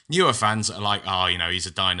of newer fans that are like, he's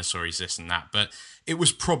a dinosaur, he's this and that. But it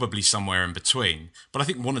was probably somewhere in between. But I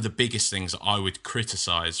think one of the biggest things that I would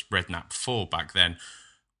criticise Redknapp for back then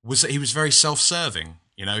was that he was very self-serving.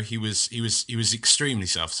 He was extremely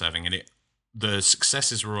self-serving, and the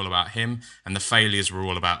successes were all about him, and the failures were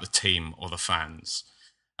all about the team or the fans.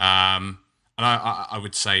 And I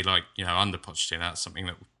would say, under Pochettino, that's something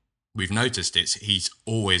that we've noticed. He's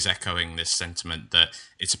always echoing this sentiment that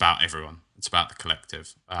it's about everyone, it's about the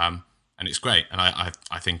collective, and it's great. And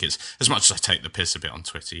I think it's, as much as I take the piss a bit on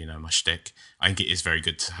Twitter, my shtick, I think it is very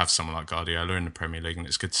good to have someone like Guardiola in the Premier League, and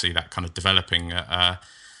it's good to see that kind of developing a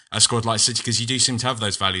squad like City, because you do seem to have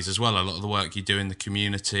those values as well. A lot of the work you do in the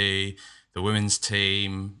community, the women's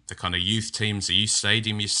team, the kind of youth teams, the youth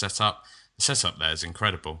stadium you set up. The setup there is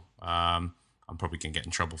incredible. I'm probably going to get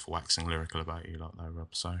in trouble for waxing lyrical about you like that,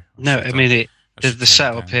 Rob. So the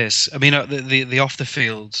setup is. I mean, the off the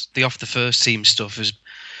field, the off the first team stuff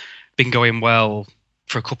been going well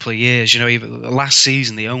for a couple of years. Even last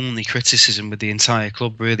season, the only criticism with the entire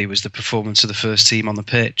club really was the performance of the first team on the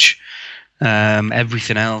pitch.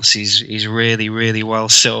 Everything else is really, really well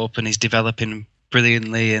set up and is developing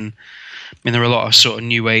brilliantly. And there are a lot of sort of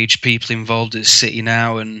new age people involved at City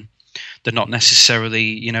now, and they're not necessarily,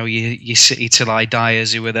 your City till I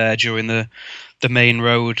diers who were there during the main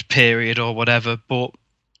road period or whatever. But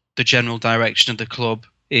the general direction of the club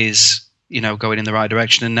is, going in the right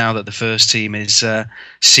direction. And now that the first team is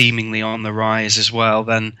seemingly on the rise as well,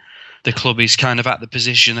 then the club is kind of at the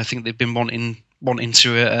position I think they've been wanting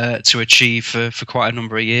to achieve for quite a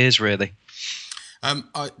number of years, really.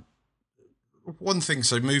 One thing.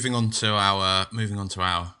 So moving on to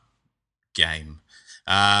our game,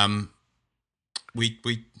 we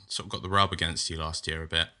sort of got the rub against you last year a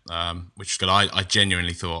bit, which is good. I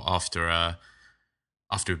genuinely thought after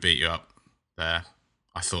we beat you up there,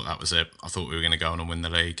 I thought that was it. I thought we were going to go on and win the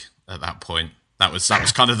league at that point. That was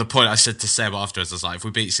kind of the point I said to Seb afterwards. I was like, if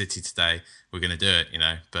we beat City today, we're going to do it,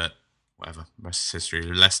 But whatever, rest is history.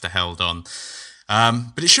 Leicester held on.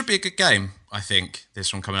 But it should be a good game, I think,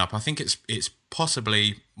 this one coming up. I think it's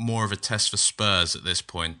possibly more of a test for Spurs at this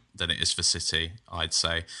point than it is for City, I'd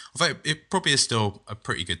say. Although it probably is still a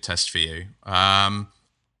pretty good test for you. How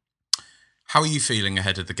are you feeling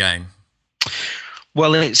ahead of the game?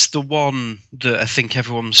 Well, it's the one that I think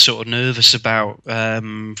everyone's sort of nervous about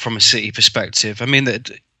from a City perspective. I mean, that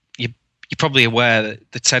you're probably aware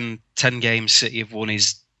that the 10 games City have won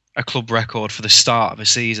is a club record for the start of a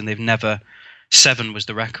season. They've never... 7 was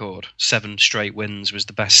the record. 7 straight wins was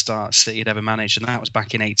the best start City had ever managed, and that was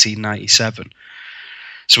back in 1897.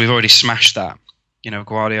 So we've already smashed that.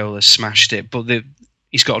 Guardiola's smashed it, but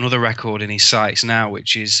he's got another record in his sights now,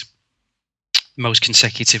 which is most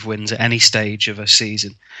consecutive wins at any stage of a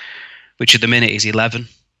season, which at the minute is 11.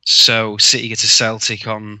 So City get to Celtic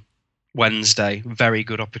on Wednesday. Very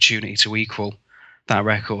good opportunity to equal that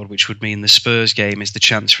record, which would mean the Spurs game is the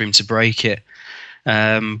chance for him to break it.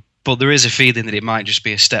 But there is a feeling that it might just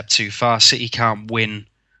be a step too far. City can't win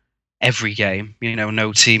every game.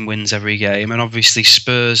 No team wins every game. And obviously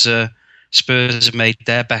Spurs have made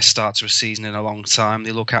their best start to a season in a long time.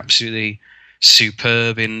 They look absolutely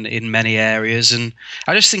superb in many areas. And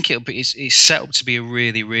I just think it's set up to be a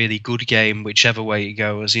really, really good game, whichever way it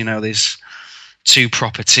goes. There's 2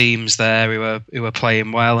 proper teams there who are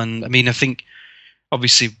playing well. And I mean, I think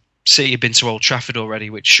obviously City have been to Old Trafford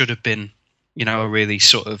already, which should have been, a really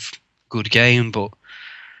sort of good game, but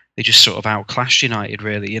they just sort of outclassed United,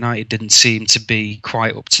 really. United didn't seem to be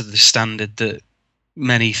quite up to the standard that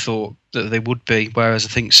many thought that they would be, whereas I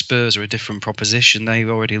think Spurs are a different proposition. They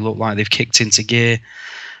already look like they've kicked into gear,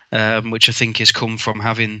 which I think has come from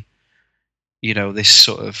having, this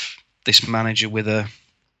manager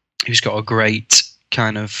who's got a great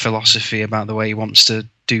kind of philosophy about the way he wants to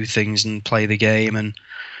do things and play the game, and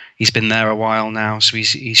he's been there a while now, so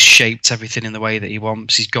he's shaped everything in the way that he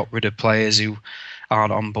wants. He's got rid of players who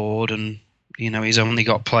aren't on board, and he's only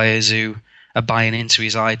got players who are buying into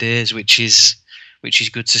his ideas, which is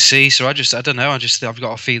good to see. So I don't know. I've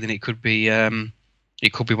got a feeling it could be one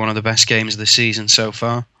of the best games of the season so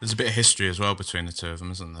far. There's a bit of history as well between the 2 of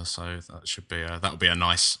them, isn't there? So that should be that'll be a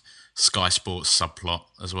nice Sky Sports subplot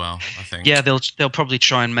as well, I think. Yeah, they'll probably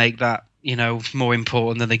try and make that more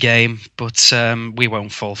important than the game, but we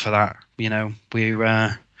won't fall for that. We know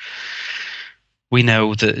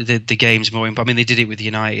that the game's more important. I mean, they did it with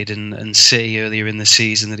United and City earlier in the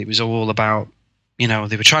season, that it was all about, they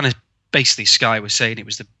were trying to, basically Sky was saying it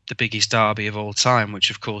was the biggest derby of all time,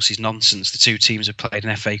 which of course is nonsense. The 2 teams have played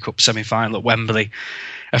an FA Cup semi-final at Wembley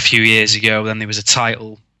a few years ago. Then there was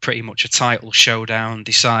pretty much a title showdown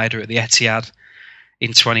decider at the Etihad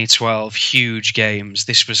in 2012, huge games.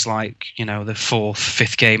 This was like, the 4th,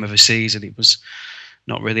 5th game of a season. It was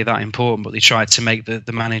not really that important, but they tried to make the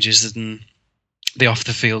managers and the off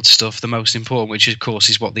the field stuff the most important, which of course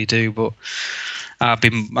is what they do. But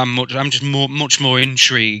I'm just much more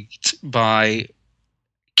intrigued by,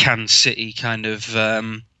 can City kind of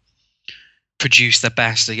produce their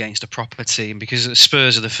best against a proper team, because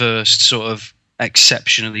Spurs are the first sort of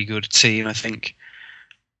exceptionally good team I think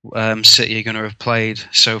City are going to have played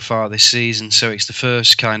so far this season. So it's the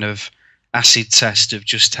first kind of acid test of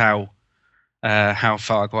just how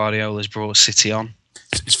far Guardiola's brought City on.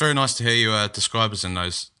 It's very nice to hear you describe us in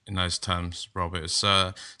those terms, Rob. It was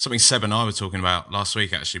something Seb and I were talking about last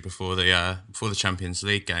week, actually, before the Champions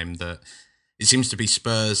League game. That it seems to be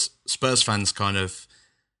Spurs fans kind of,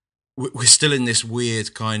 we're still in this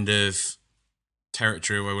weird kind of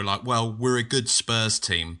territory where we're like, well, we're a good Spurs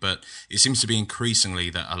team, but it seems to be increasingly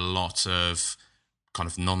that a lot of kind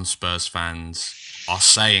of non-Spurs fans are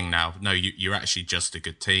saying now, no, you're actually just a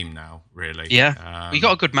good team now, really. Yeah, we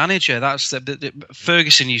got a good manager. That's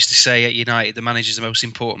Ferguson used to say at United, the manager's the most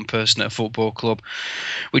important person at a football club,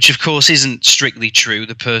 which of course isn't strictly true.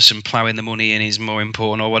 The person ploughing the money in is more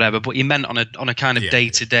important or whatever, but he meant on a kind of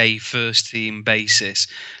day-to-day first team basis.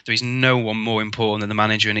 There is no one more important than the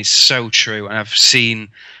manager, and it's so true. And I've seen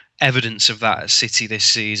evidence of that at City this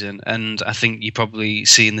season, and I think you're probably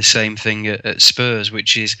seeing the same thing at Spurs,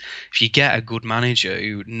 which is if you get a good manager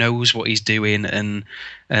who knows what he's doing and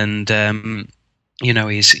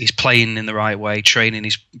he's playing in the right way,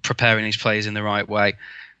 he's preparing his players in the right way,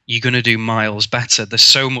 you're going to do miles better. They're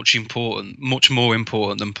so much more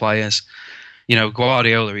important than players.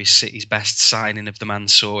 Guardiola is City's best signing of the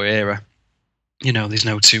Mansour era. There's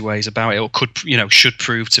no two ways about it, or should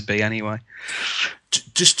prove to be anyway.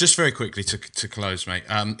 Just very quickly to close, mate.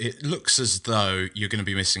 It looks as though you're going to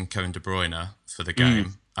be missing Kevin De Bruyne for the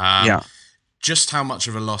game. Just how much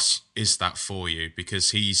of a loss is that for you?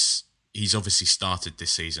 Because he's obviously started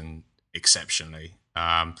this season exceptionally.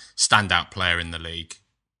 Standout player in the league,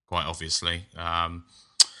 quite obviously. I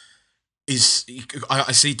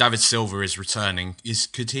see David Silva is returning.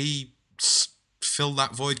 Could he fill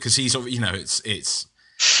that void? Because he's,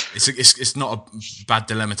 it's not a bad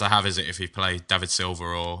dilemma to have, is it, if you play David Silva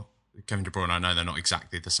or Kevin De Bruyne? I know they're not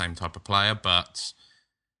exactly the same type of player, but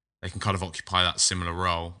they can kind of occupy that similar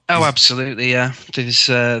role. Oh, absolutely, yeah. There's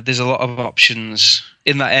a lot of options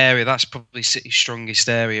in that area. That's probably City's strongest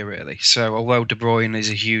area, really. So although De Bruyne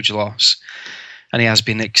is a huge loss, and he has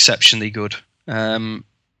been exceptionally good,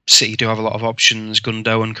 City do have a lot of options.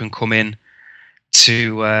 Gundogan can come in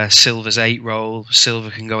to Silva's 8 role.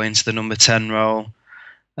 Silva can go into the number 10 role.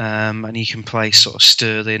 And he can play sort of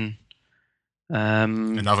Sterling.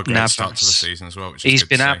 Another great start to the season as well. He's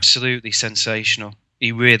been absolutely sensational.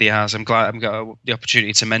 He really has. I'm glad I've got the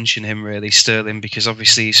opportunity to mention him, really, Sterling, because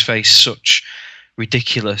obviously he's faced such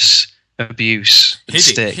ridiculous abuse.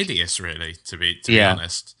 Hideous, really, to be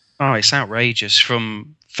honest. Oh, it's outrageous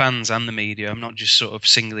from fans and the media. I'm not just sort of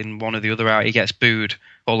singling one or the other out. He gets booed.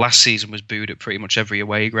 Or last season was booed at pretty much every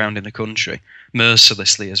away ground in the country,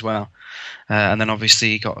 mercilessly as well. And then obviously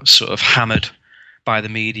he got sort of hammered by the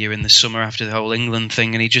media in the summer after the whole England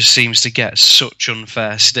thing, and he just seems to get such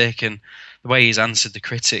unfair stick. And the way he's answered the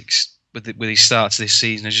critics with his starts this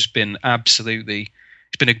season has just been absolutely...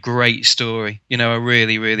 It's been a great story, a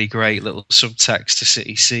really, really great little subtext to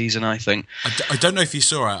City season, I think. I don't know if you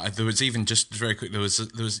saw it. There was even, just very quick, there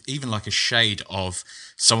was even like a shade of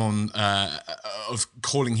someone of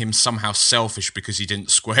calling him somehow selfish because he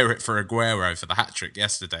didn't square it for Aguero for the hat-trick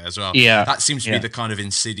yesterday as well. Yeah. That seems to be the kind of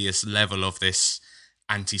insidious level of this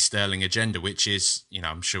anti-Sterling agenda, which is,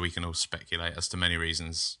 I'm sure we can all speculate as to many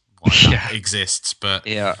reasons why that exists, but,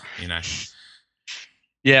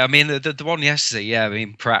 Yeah, I mean, the one yesterday,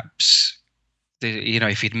 perhaps,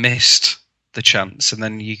 if he'd missed the chance, and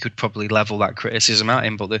then you could probably level that criticism at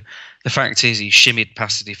him. But the fact is, he shimmied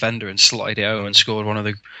past the defender and slotted it out and scored one of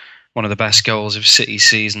the best goals of City's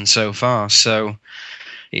season so far. So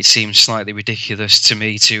it seems slightly ridiculous to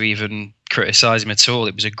me to even criticise him at all.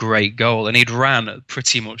 It was a great goal, and he'd ran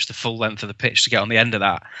pretty much the full length of the pitch to get on the end of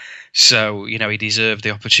that. So, he deserved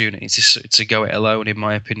the opportunity to go it alone, in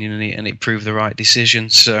my opinion, and it proved the right decision.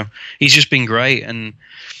 So he's just been great, and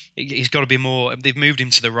he's got to be more... They've moved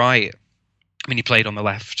him to the right. I mean, he played on the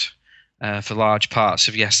left for large parts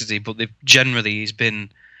of yesterday, but he's been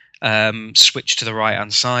switched to the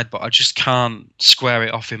right-hand side. But I just can't square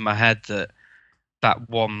it off in my head that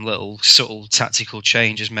one little subtle tactical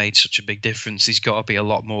change has made such a big difference. There's got to be a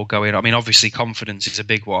lot more going on. I mean, obviously, confidence is a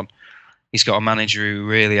big one. He's got a manager who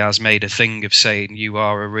really has made a thing of saying, you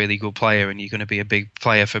are a really good player and you're going to be a big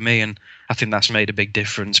player for me. And I think that's made a big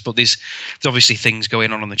difference. But there's obviously things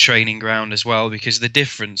going on the training ground as well, because the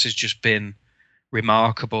difference has just been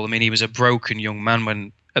remarkable. I mean, he was a broken young man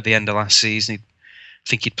when at the end of last season, I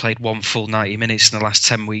think he'd played one full 90 minutes in the last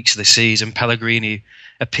 10 weeks of the season. Pellegrini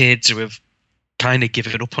appeared to have kind of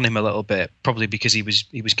given up on him a little bit, probably because he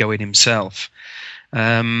was going himself.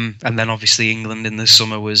 And then obviously England in the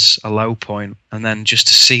summer was a low point, and then just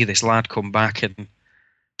to see this lad come back and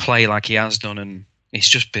play like he has done, and it's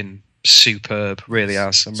just been superb, really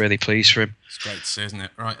has. I'm really pleased for him. It's great to see, isn't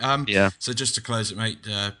it? Right. Yeah. So just to close it, mate,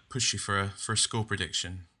 push you for a score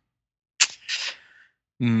prediction.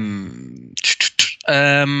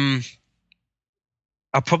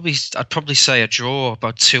 I'd probably say a draw,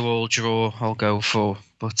 about 2-2 draw. I'll go for,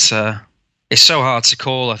 but it's so hard to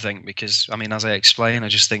call, I think, because, I mean, as I explained, I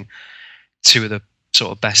just think two of the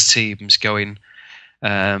sort of best teams going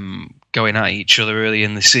at each other early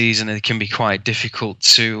in the season, it can be quite difficult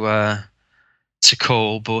to to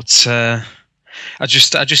call, but I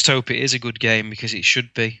just hope it is a good game because it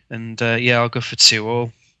should be. And I'll go for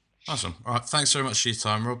 2-2. Awesome. All right, thanks very much for your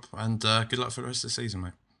time, Rob, and good luck for the rest of the season,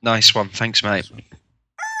 mate. Nice one. Thanks, mate.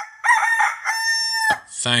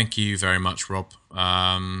 Thank you very much, Rob.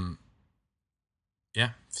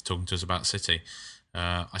 For talking to us about City.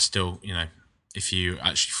 I still, if you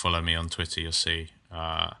actually follow me on Twitter, you'll see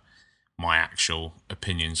my actual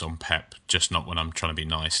opinions on Pep, just not when I'm trying to be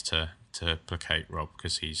nice to placate Rob,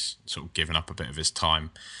 because he's sort of given up a bit of his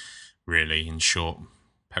time, really. In short,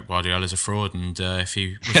 Pep Guardiola's a fraud, and if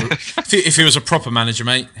he was a proper manager,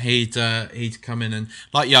 mate, he'd come in and,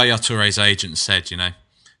 like Yaya Touré's agent said,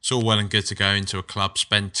 it's all well and good to go into a club,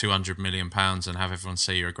 spend £200 million and have everyone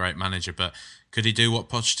say you're a great manager, but could he do what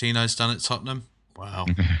Pochettino's done at Tottenham? Well,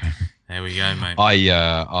 there we go, mate.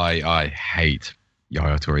 I hate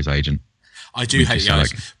Yaya Touré's agent. I do hate Yaya,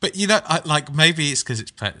 but maybe it's because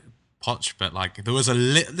it's Poch, but there's a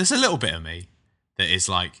little bit of me that is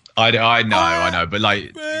like, I know, but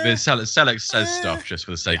Selleck says stuff just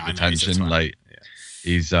for the sake of attention.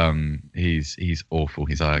 He's awful.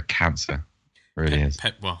 He's a cancer. Really is.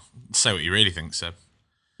 Well, say what you really think, Seb.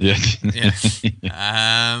 Yeah.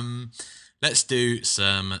 Let's do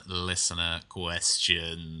some listener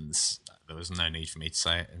questions. There was no need for me to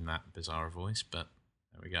say it in that bizarre voice, but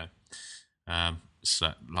there we go.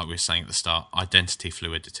 So, like we were saying at the start, identity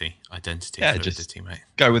fluidity, mate.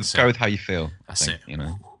 Go with how you feel. That's it.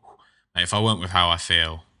 Mate, if I went with how I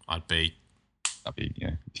feel, I'd be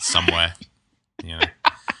somewhere.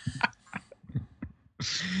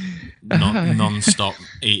 Non-stop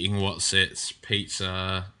eating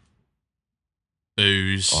pizza,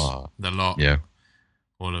 booze, the lot,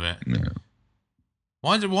 all of it. Yeah.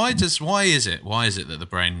 Why is it that the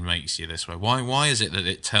brain makes you this way? Why is it that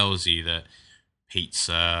it tells you that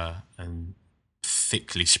pizza and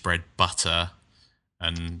thickly spread butter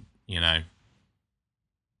and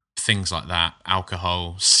things like that,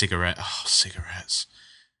 alcohol, cigarettes?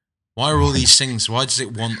 Why are all these things? Why does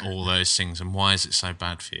it want all those things, and why is it so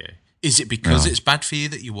bad for you? Is it because it's bad for you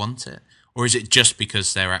that you want it, or is it just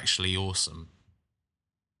because they're actually awesome?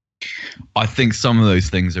 I think some of those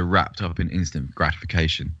things are wrapped up in instant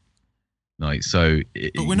gratification. But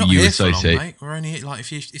we're not here for long, mate. We're only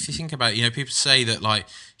if you think about it, people say that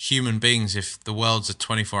human beings, if the world's a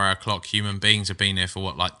 24-hour clock, human beings have been here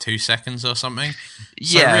for 2 seconds or something.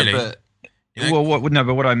 But. But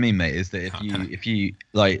what I mean, mate, is that if you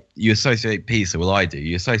you associate pizza, I do.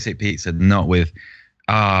 You associate pizza not with,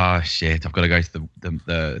 shit, I've got to go to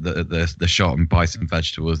the shop and buy some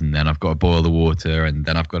vegetables, and then I've got to boil the water, and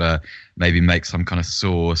then I've got to maybe make some kind of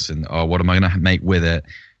sauce, and what am I going to make with it?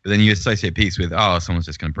 But then you associate pizza with, someone's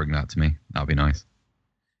just going to bring that to me. That'll be nice.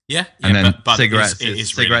 Yeah, and then but cigarettes.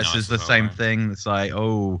 Cigarettes really nice is the same thing. It's like,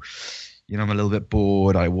 I'm a little bit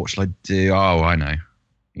bored. What shall I do? I know.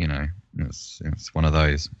 It's one of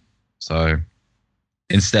those. So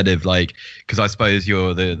instead of because I suppose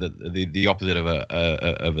you're the opposite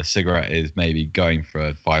of a cigarette is maybe going for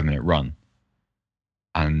a 5-minute run,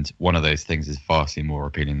 and one of those things is vastly more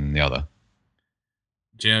appealing than the other.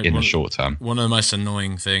 In the short term, one of the most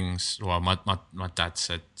annoying things. Well, my dad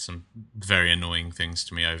said some very annoying things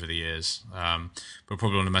to me over the years, but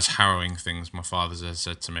probably one of the most harrowing things my father has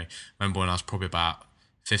said to me. Remember when I was probably about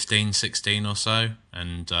 15, 16 or so,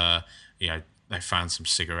 and they found some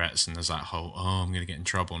cigarettes, and there's that whole I'm going to get in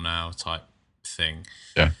trouble now type thing.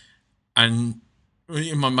 Yeah. And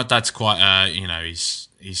my dad's quite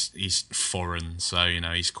he's foreign, so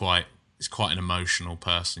he's quite an emotional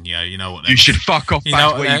person. You know what? You should fuck off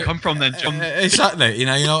back where you come from, then, John. Exactly. You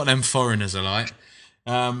know what them foreigners are like.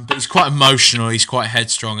 But he's quite emotional. He's quite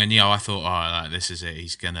headstrong, and I thought, this is it.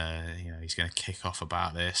 He's gonna kick off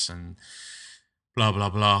about this and blah, blah,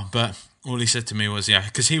 blah. But all he said to me was,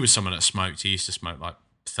 because he was someone that smoked. He used to smoke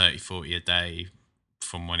 30, 40 a day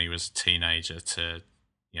from when he was a teenager to,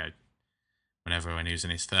 when he was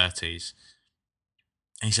in his 30s.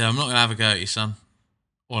 And he said, I'm not going to have a go at you, son.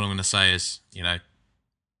 All I'm going to say is,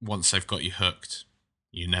 once they've got you hooked,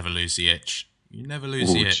 you never lose the itch. You never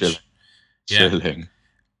lose the itch. Chilling.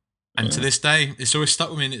 And to this day, it's always stuck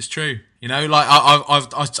with me, and it's true.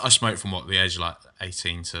 I smoked from the age of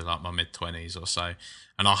 18 to my mid-20s or so,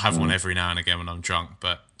 and I'll have one every now and again when I'm drunk.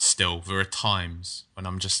 But still, there are times when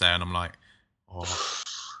I'm just there and I'm like,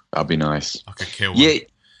 that'd be nice. I could kill one.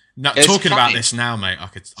 Now, talking about this now, mate, I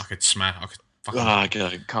could smash. I could. I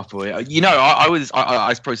got a couple. I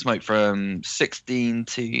probably smoked from 16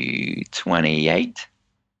 to 28.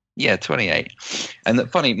 Yeah, 28.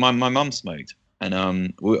 And funny, my mum smoked. And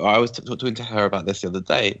I was talking to her about this the other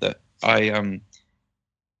day, that I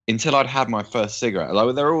until I'd had my first cigarette,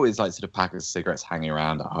 like there were always like sort of packets of cigarettes hanging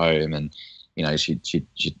around at home, and she'd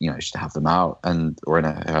have them out or in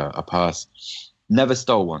a purse. Never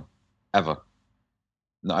stole one, ever.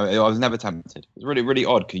 No, I was never tempted. It's really, really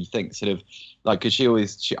odd because you think sort of like, because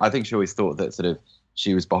I think she always thought that sort of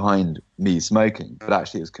she was behind me smoking, but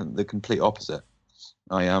actually it was the complete opposite.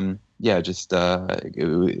 It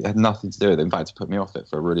had nothing to do with it. In fact, it put me off it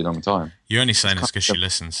for a really long time. You're only saying this because she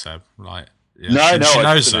listens, Seb. Like, she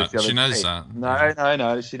knows that. She knows that.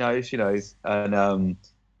 No, she knows. And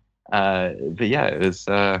but yeah, it was.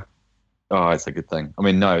 It's a good thing. I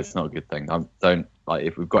mean, no, it's not a good thing. Don't like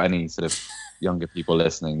if we've got any sort of younger people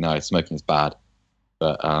listening. No, smoking is bad,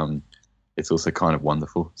 but it's also kind of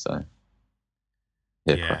wonderful. So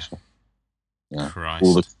pressure. Yeah, Christ.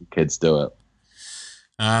 All the kids do it.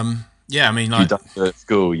 Yeah, I mean, like, if you don't do it at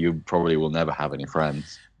school, you probably will never have any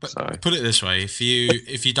friends. But put it this way: if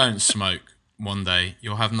you don't smoke, one day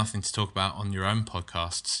you'll have nothing to talk about on your own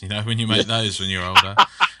podcasts. When you make those when you're older,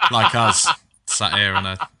 like us, sat here on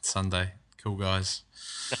a Sunday. Cool guys.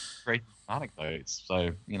 Great anecdotes.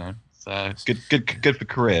 So it's good for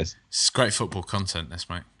careers. It's great football content, this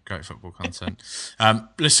mate. Great football content.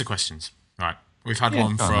 List of questions. Right, we've had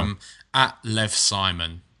one from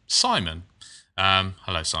 @LevSimon. Simon,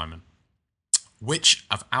 hello Simon. Which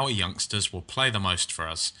of our youngsters will play the most for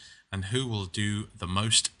us, and who will do the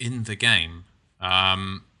most in the game?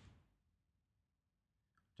 Don't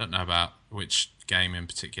know about which game in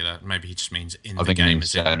particular. Maybe he just means in the game. I think he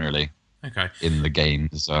means generally. Okay. In the game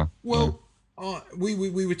as well. Well, we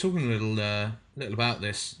were talking a little about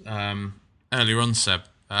this earlier on, Seb,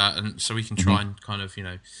 and so we can try and kind of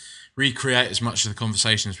recreate as much of the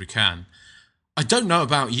conversation as we can. I don't know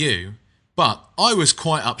about you, but I was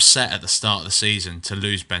quite upset at the start of the season to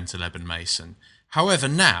lose Bentaleb and Mason. However,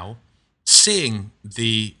 now seeing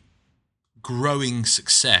the growing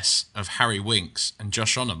success of Harry Winks and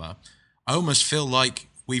Josh Onomah, I almost feel like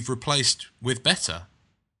we've replaced with better.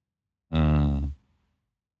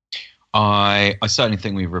 I certainly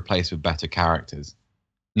think we've replaced with better characters.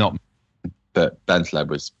 Not that Bentaleb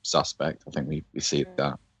was suspect. I think we see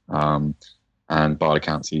that. And by all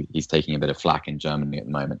accounts, he's taking a bit of flack in Germany at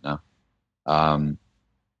the moment now.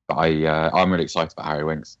 But I'm really excited about Harry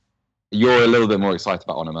Winks. You're a little bit more excited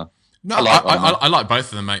about Onomah. No, I like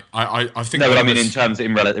both of them, mate. I think. No, but I mean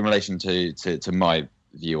in relation to my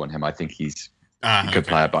view on him, I think he's a good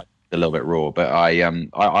player, but a little bit raw. But I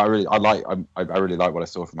really like what I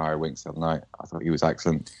saw from Harry Winks the other night. I thought he was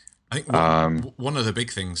excellent. I think one of the big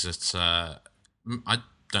things that I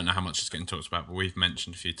don't know how much is getting talked about, but we've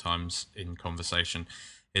mentioned a few times in conversation,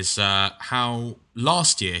 is how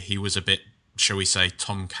last year he was a bit, shall we say,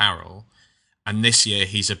 Tom Carroll, and this year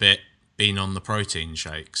he's a bit been on the protein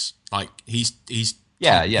shakes. Like he's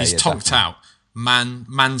tonked out.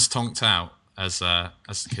 Man's tonked out, as the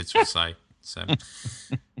kids would say. So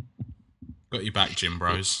got you back, Jim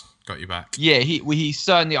Bros. Got you back. Yeah, he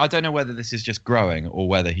certainly. I don't know whether this is just growing or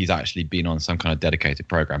whether he's actually been on some kind of dedicated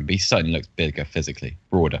program, but he certainly looks bigger physically,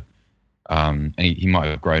 broader, and he might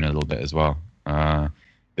have grown a little bit as well.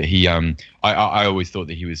 But he, I always thought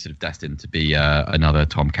that he was sort of destined to be another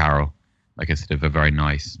Tom Carroll, like a sort of a very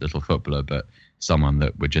nice little footballer, but someone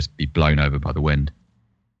that would just be blown over by the wind.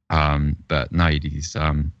 But no, he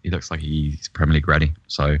looks like he's Premier League ready.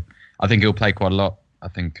 So I think he'll play quite a lot. I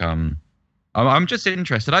think I'm just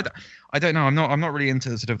interested. I don't know. I'm not really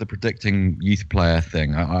into sort of the predicting youth player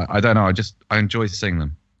thing. I don't know. I enjoy seeing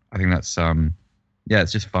them. I think that's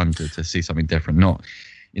it's just fun to see something different. Not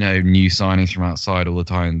new signings from outside all the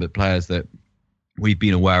time, but players that we've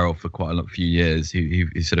been aware of for quite a few years who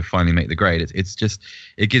sort of finally make the grade.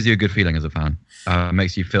 It gives you a good feeling as a fan.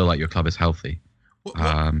 Makes you feel like your club is healthy.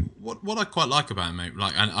 What I quite like about him, mate,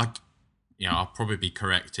 like, and I'll probably be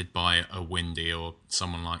corrected by a Windy or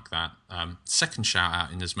someone like that. Second shout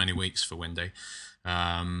out in as many weeks for Windy.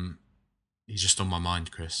 He's just on my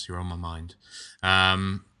mind, Chris. You're on my mind.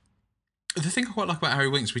 The thing I quite like about Harry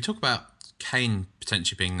Winks, we talk about Kane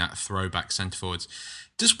potentially being that throwback centre forwards.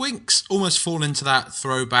 Does Winks almost fall into that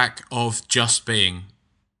throwback of just being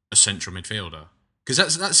a central midfielder?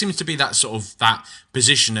 Because that seems to be that sort of that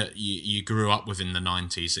position that you grew up with in the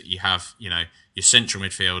 90s, that you have, your central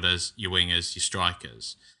midfielders, your wingers, your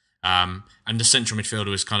strikers. And the central midfielder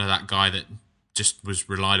was kind of that guy that just was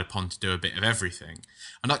relied upon to do a bit of everything.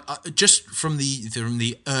 And I just from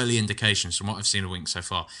the early indications, from what I've seen of Winks so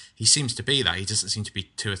far, he seems to be that. He doesn't seem to be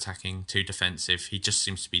too attacking, too defensive. He just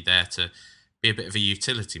seems to be there to be a bit of a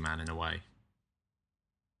utility man in a way.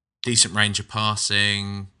 Decent range of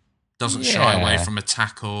passing, doesn't shy away from a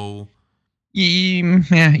tackle.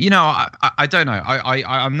 Yeah, I don't know.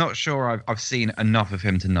 I'm not sure I've seen enough of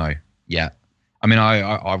him to know yet. I mean,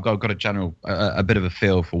 I've got a general a bit of a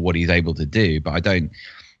feel for what he's able to do, but I don't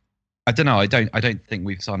know. I don't think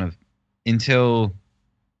we've sort of until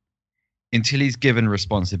he's given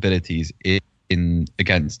responsibilities in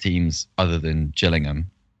against teams other than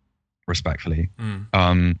Gillingham, respectfully.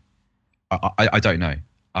 I don't know,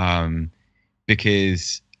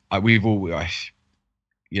 because we've all.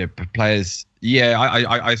 Players. Yeah,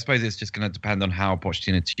 I suppose it's just going to depend on how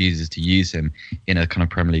Pochettino chooses to use him in a kind of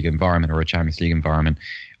Premier League environment or a Champions League environment.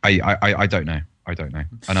 I don't know.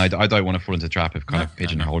 And I don't want to fall into the trap of kind of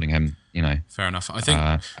pigeonholing him. Fair enough. I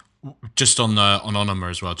think just on Onomah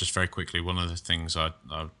as well. Just very quickly, one of the things I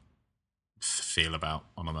feel about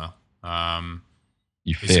Onomah.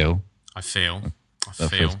 You feel? I feel.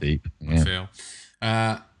 Feels deep. Yeah. I feel.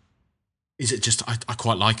 Is it just I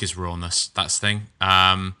quite like his rawness? That's the thing.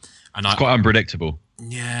 And it's quite unpredictable.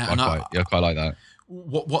 Yeah, I quite like that.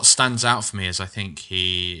 What stands out for me is I think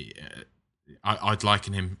I'd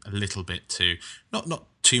liken him a little bit to not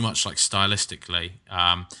too much like stylistically,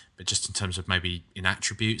 but just in terms of maybe in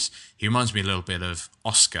attributes. He reminds me a little bit of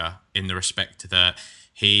Oscar in the respect that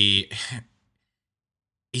he's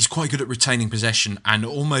quite good at retaining possession and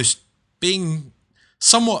almost being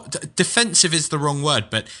somewhat defensive is the wrong word,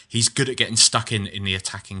 but he's good at getting stuck in the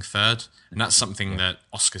attacking third, and that's something that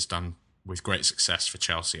Oscar's done with great success for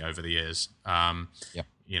Chelsea over the years. And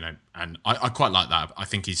I quite like that. I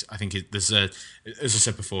think there's as I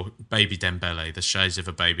said before, baby Dembele, the shades of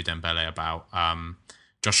a baby Dembele about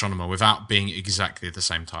Josh Onomah without being exactly the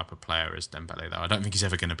same type of player as Dembele, though. I don't think he's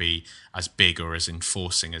ever going to be as big or as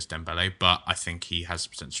enforcing as Dembele, but I think he has the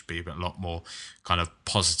potential to be a lot more kind of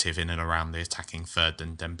positive in and around the attacking third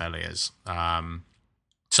than Dembele is. I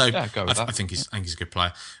think he's a good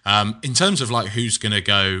player. In terms of like who's going to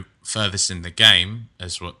go furthest in the game,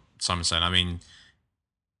 as what Simon said, I mean,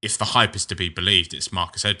 if the hype is to be believed, it's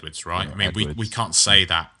Marcus Edwards, right? I mean, we can't say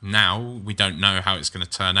that now. We don't know how it's going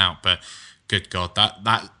to turn out, but good God,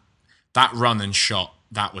 that run and shot,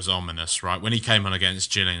 that was ominous, right? When he came on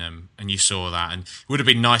against Gillingham and you saw that, and it would have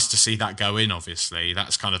been nice to see that go in, obviously.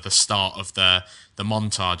 That's kind of the start of the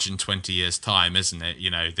montage in 20 years' time, isn't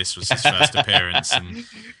it? This was his first appearance. And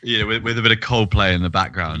with a bit of Coldplay in the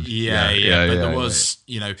background. Yeah. But there was,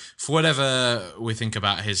 for whatever we think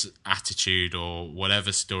about his attitude or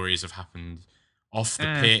whatever stories have happened off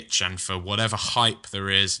the pitch and for whatever hype there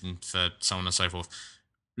is and for so on and so forth,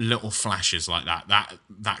 little flashes like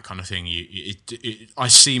that kind of thing. I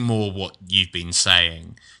see more what you've been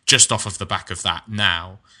saying just off of the back of that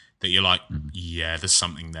now that you're like, yeah, there's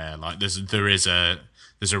something there. Like there's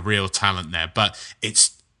a real talent there. But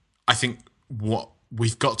I think what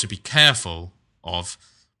we've got to be careful of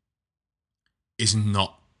is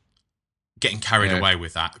not getting carried away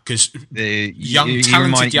with that, because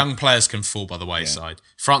talented young players can fall by the wayside. Yeah.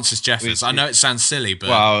 Francis Jeffers. I know it sounds silly, but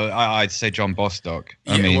I'd say John Bostock.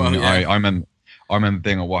 I remember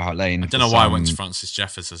being at White Hart Lane. I don't know why I went to Francis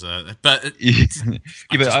Jeffers but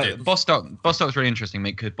Bostock's really interesting,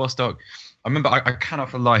 mate. Because Bostock, I remember I cannot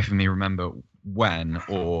for the life of me remember when,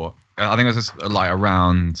 or I think it was just like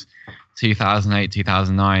around 2008,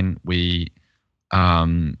 2009.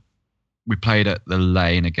 We played at the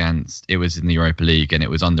Lane it was in the Europa League and it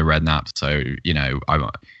was under Redknapp. So,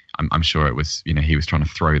 I'm sure it was, he was trying to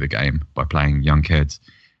throw the game by playing young kids.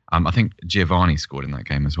 I think Giovanni scored in that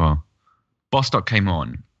game as well. Bostock came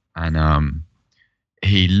on and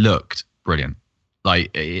he looked brilliant.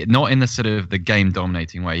 Like, not in the sort of the game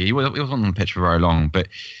dominating way. He wasn't on the pitch for very long, but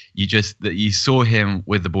you saw him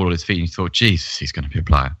with the ball at his feet and you thought, Jesus, he's going to be a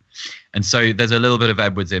player. And so there's a little bit of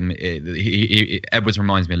Edwards in. Edwards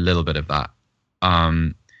reminds me a little bit of that,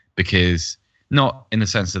 because not in the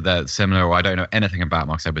sense that they're similar, or I don't know anything about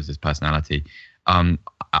Marcus Edwards' personality.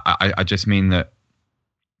 I just mean that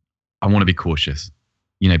I want to be cautious,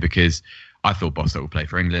 because I thought Bostock would play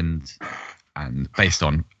for England, and based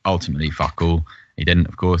on ultimately fuck all, he didn't.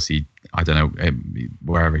 Of course, I don't know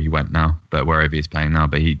wherever he went now, but wherever he's playing now,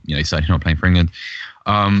 but he's certainly not playing for England.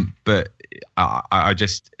 But I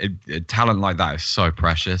just talent like that is so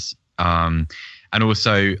precious. And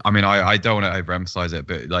also, I mean, I don't want to overemphasize it,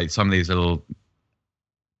 but like some of these little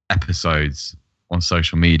episodes on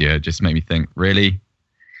social media just make me think, really?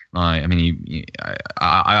 Like, I mean,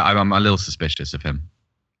 I'm a little suspicious of him.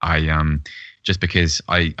 Just because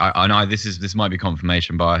I know this might be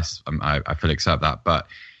confirmation bias. I fully accept that, but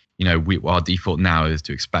our default now is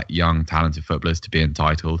to expect young, talented footballers to be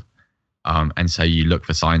entitled. And so you look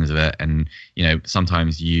for signs of it, and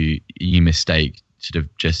sometimes you mistake sort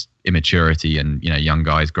of just immaturity and young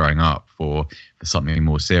guys growing up for something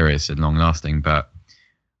more serious and long lasting. But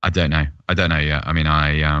I don't know yet. I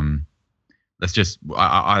mean, let's just.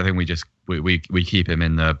 I think we keep him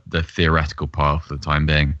in the theoretical path for the time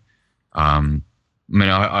being. I mean,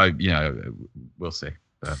 we'll see.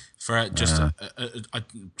 But,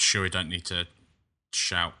 I'm sure we don't need to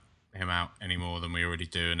shout him out any more than we already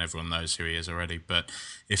do, and everyone knows who he is already. But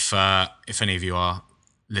if any of you are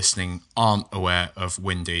listening aren't aware of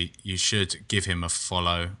Windy, you should give him a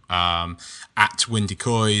follow at Windy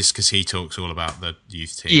Coys, because he talks all about the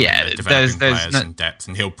youth team, developing players in depth,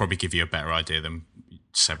 and he'll probably give you a better idea than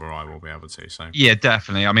Seb or I will be able to. So yeah,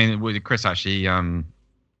 definitely. I mean, Chris actually,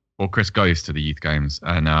 Chris goes to the youth games,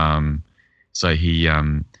 and so he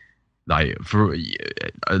for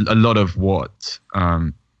a lot of what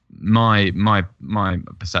my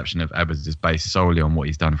perception of Edwards is based solely on what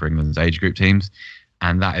he's done for England's age group teams,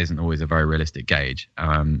 and that isn't always a very realistic gauge.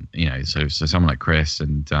 So someone like Chris,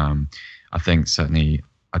 and I think certainly,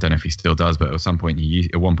 I don't know if he still does, but at one point he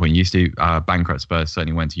used to. Bankrupt Spurs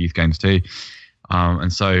certainly went to youth games too,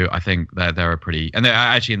 and so I think they're a pretty, and they're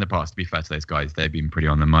actually, in the past, to be fair to those guys, they've been pretty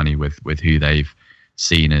on the money with who they've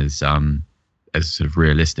seen as sort of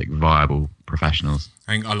realistic, viable professionals.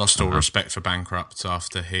 I think I lost all respect for Bankrupt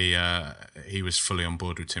after he was fully on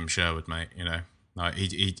board with Tim Sherwood, mate. Like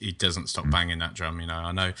he doesn't stop banging that drum.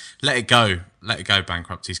 I know. Let it go,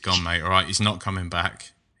 Bankrupt. He's gone, mate. All right, he's not coming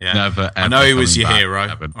back. Yeah, never. I know he was your hero.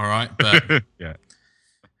 Ever. All right, but yeah,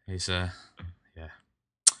 he's You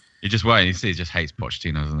just wait. He just hates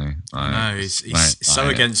Pochettino, doesn't he? I know he's so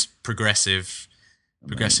against progressive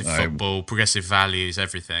football, progressive values,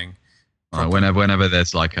 everything. Whenever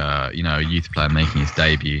there's like a youth player making his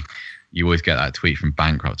debut, you always get that tweet from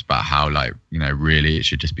Bankrupt about how really it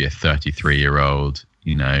should just be a 33-year-old.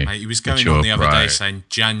 Mate, he was going on the other day saying,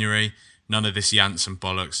 January, none of this Janssen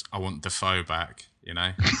bollocks. I want Defoe back.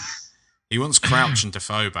 He wants Crouch and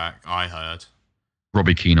Defoe back. I heard.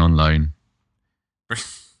 Robbie Keane on loan.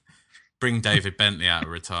 Bring David Bentley out of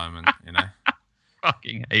retirement.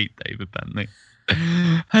 Fucking hate David Bentley.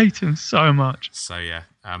 Hate him so much. So yeah,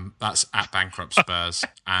 that's at Bankrupt Spurs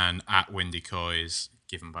and at Windy Coys.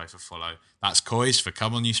 Give them both a follow. That's Coys for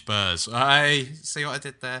Come On You Spurs. Hey, see what I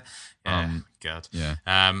did there? Yeah, good. Yeah.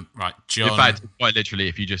 Right, John. In fact, quite literally,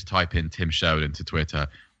 if you just type in Tim Sherwood into Twitter,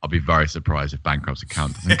 I'll be very surprised if Bankrupt's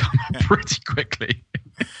account doesn't come up pretty quickly.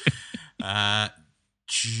 Let's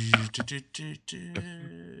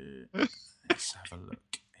have a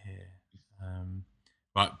look here.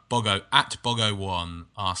 Right, Bogo1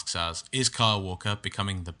 asks us, is Kyle Walker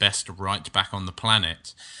becoming the best right back on the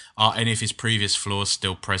planet? Are any of his previous flaws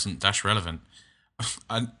still present / relevant?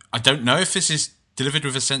 I don't know if this is delivered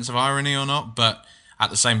with a sense of irony or not, but at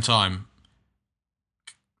the same time,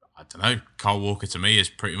 I don't know. Kyle Walker to me is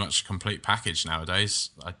pretty much a complete package nowadays.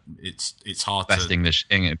 It's hard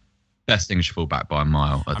best English fullback by a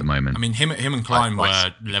mile at the moment. I mean, him and Klein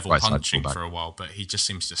were level punching for a while, but he just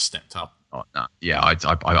seems to have stepped up. Oh, no. Yeah,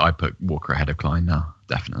 I put Walker ahead of Klein now,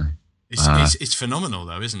 definitely. It's phenomenal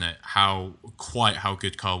though, isn't it? How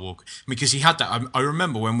good Kyle Walker. Because he had that. I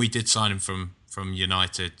remember when we did sign him from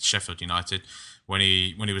Sheffield United, when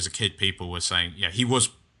he was a kid, people were saying, yeah, he was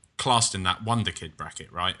classed in that wonder kid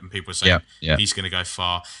bracket, right? And people were saying he's going to go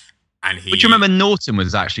far. But you remember Norton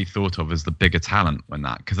was actually thought of as the bigger talent when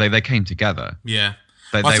because they came together. Yeah.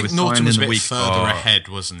 I think Norton was a bit further ahead,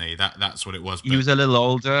 wasn't he? That's what it was. But he was a little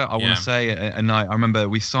older, I want to say. And I remember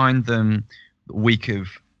we signed them the week of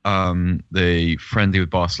the friendly with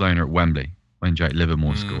Barcelona at Wembley when Jake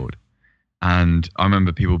Livermore scored. And I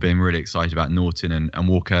remember people being really excited about Norton and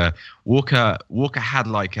Walker. Walker had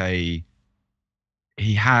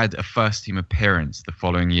he had a first team appearance the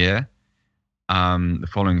following year. The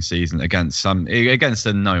following season against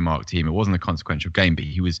a no-mark team. It wasn't a consequential game, but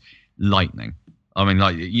he was lightning. I mean,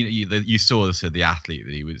 you saw the athlete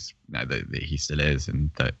that he was, that he still is,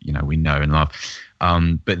 and that we know and love.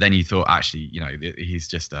 But then you thought, actually, he's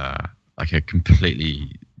just a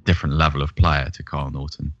completely different level of player to Kyle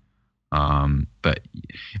Norton. But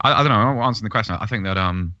I don't know. I'm answering the question. I think that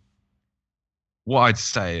what I'd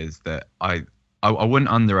say is that I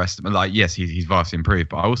wouldn't underestimate. Yes, he's vastly improved,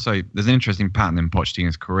 but also there's an interesting pattern in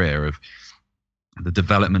Pochettino's career of the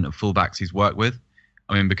development of fullbacks he's worked with.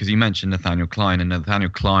 I mean, because you mentioned Nathaniel Klein, and Nathaniel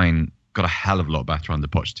Klein got a hell of a lot better under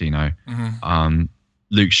Pochettino. Mm-hmm.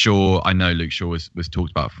 Luke Shaw, I know Luke Shaw was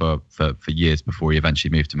talked about for years before he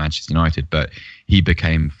eventually moved to Manchester United, but he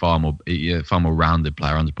became far more rounded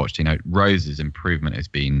player under Pochettino. Rose's improvement has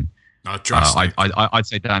been drastic. I'd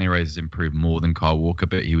say Danny Rose has improved more than Kyle Walker,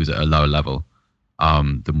 but he was at a lower level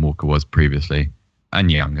than Walker was previously,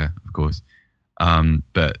 and younger, of course.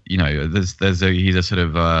 But he's a sort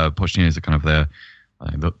of Pochettino's a kind of the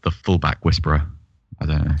fullback whisperer. I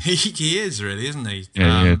don't know. He is really, isn't he?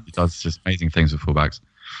 Yeah, he does just amazing things with fullbacks.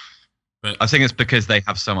 But I think it's because they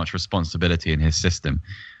have so much responsibility in his system.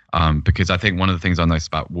 Because I think one of the things I noticed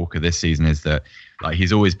about Walker this season is that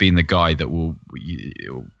he's always been the guy that will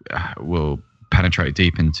penetrate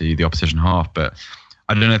deep into the opposition half. But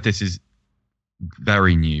I don't know if this is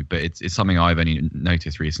very new, but it's something I've only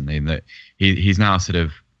noticed recently, in that he's now sort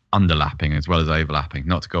of underlapping as well as overlapping.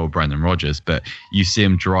 Not to go with Brendan Rodgers, but you see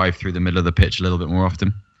him drive through the middle of the pitch a little bit more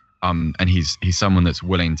often. And he's someone that's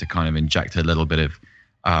willing to kind of inject a little bit of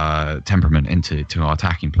temperament into our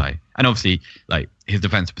attacking play. And obviously, his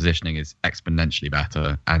defensive positioning is exponentially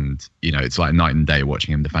better, and it's like night and day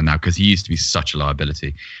watching him defend now, because he used to be such a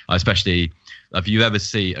liability. Especially if you ever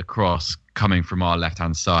see a cross coming from our left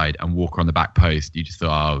hand side and Walker on the back post, you just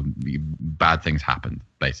thought, bad things happened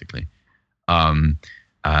basically.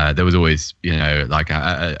 There was always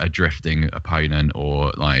a drifting opponent,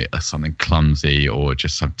 or something clumsy, or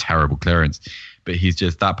just some terrible clearance. But he's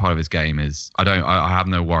just, that part of his game is, I have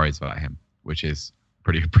no worries about him, which is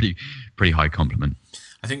pretty high compliment.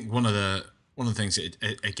 I think one of the things,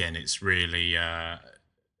 again, it's really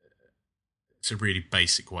it's a really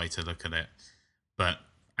basic way to look at it, but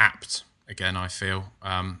apt again, I feel,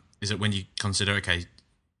 is that when you consider, okay,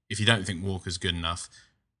 if you don't think Walker's good enough,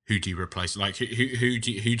 who do you replace? Who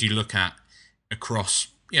do you look at across?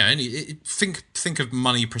 Think of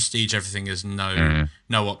money, prestige, everything as no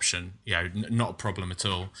option. Not a problem at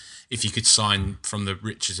all. If you could sign from the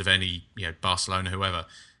riches of any, Barcelona, whoever,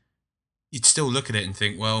 you'd still look at it and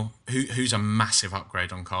think, well, who's a massive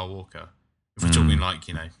upgrade on Kyle Walker? If we're talking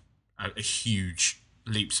a huge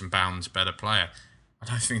leaps and bounds better player, I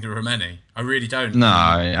don't think there are many. I really don't. No,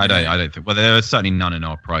 I don't think. Well, there are certainly none in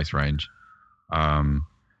our price range. I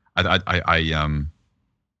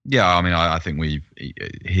think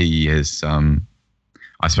he is.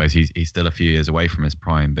 I suppose he's still a few years away from his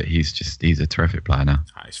prime, but he's a terrific player now.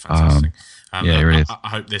 He's fantastic. He really is. I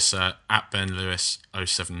hope this at Ben Lewis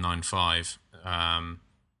 0795.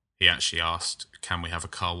 He actually asked, "Can we have a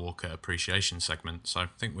Kyle Walker appreciation segment?" So I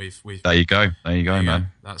think we've. There you go,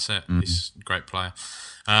 man. That's it. Mm-hmm. He's a great player.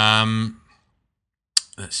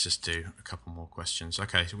 Let's just do a couple more questions.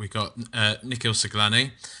 Okay, so we got Nikhil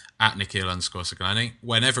Siglani at Nikhil_Siglani.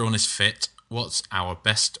 When everyone is fit, what's our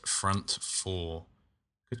best front four?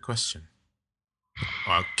 Good question.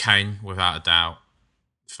 Well, Kane, without a doubt,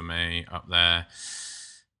 for me up there.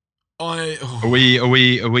 Are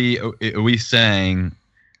we saying,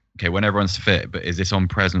 okay, when everyone's fit, but is this on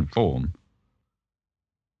present form,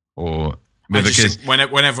 or? Because when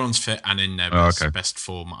everyone's fit and in their best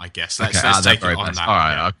form, I guess. Let's take it on best. that. All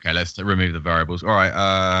right, okay, let's remove the variables. All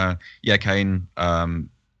right, Kane,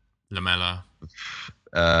 Lamela,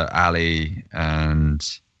 Ali, and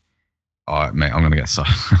mate, I'm gonna get Son.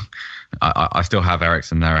 I still have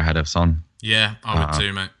Eriksen there ahead of Son. Yeah, I would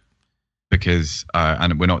too, mate. Because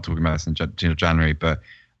and we're not talking about this in January, but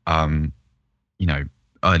early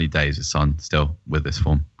days of Son still with this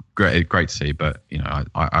form. Great to see, but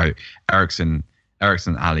Eriksen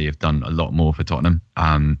and Ali have done a lot more for Tottenham,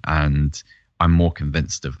 and I'm more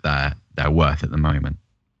convinced of their worth at the moment,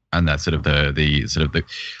 and their sort of their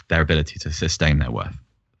ability to sustain their worth.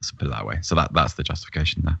 Let's put it that way. So that's the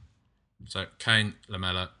justification there. So Kane,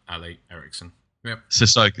 Lamela, Ali, Eriksen. Yep.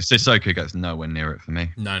 Sissoko gets nowhere near it for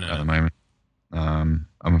me. No. At the moment, I'm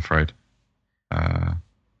afraid,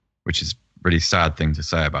 which is a really sad thing to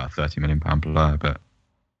say about a £30 million player, but.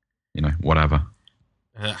 Whatever.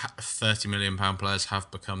 30 million pound players have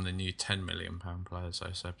become the new 10 million pound players.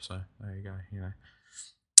 So there you go.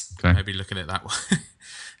 Okay. Maybe look at it that way.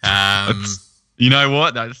 You know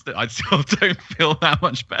what? I still don't feel that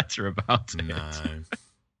much better about it. No.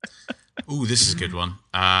 Ooh, this is a good one.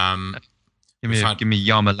 Give me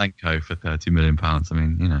Yarmolenko for £30 million. I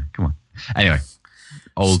mean, come on. Anyway,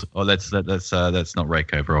 let's not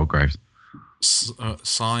rake over old graves.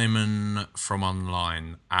 Simon from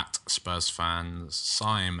online at Spurs fans.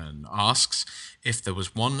 Simon asks, if there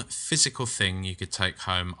was one physical thing you could take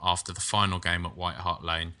home after the final game at White Hart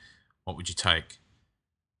Lane, what would you take?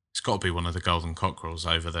 It's got to be one of the golden cockerels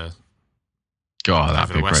over the. God,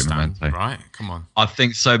 that'd be a great memento, right? Come on. I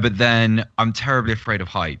think so, but then I'm terribly afraid of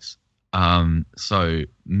heights. So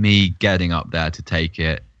me getting up there to take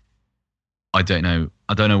it, I don't know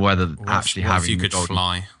whether having if you could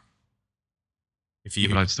fly.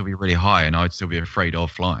 But I'd still be really high, and I'd still be afraid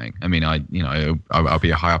of flying. I mean, I'll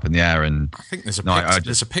be high up in the air, and I think there's a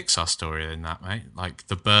Pixar story in that, mate. Like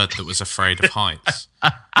the bird that was afraid of heights,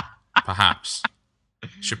 perhaps.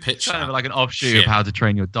 Should pitch kind that. of like an offshoot of How to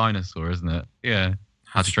Train Your Dinosaur, isn't it? Yeah.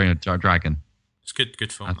 How to Train Your Dragon. It's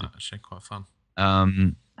good film, actually. Quite fun.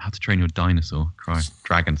 How to Train Your Dinosaur.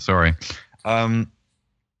 Dragon, sorry. I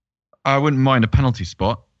wouldn't mind a penalty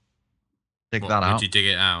spot. Dig that out. Would you dig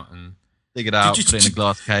it out? Dig it out, put it in a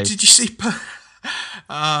glass case. Did you see...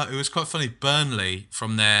 it was quite funny. Burnley,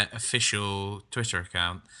 from their official Twitter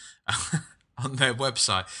account, on their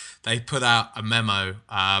website, they put out a memo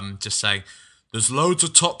just saying, there's loads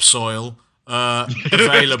of topsoil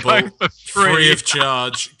available free of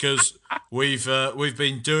charge because we've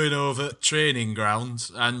been doing over training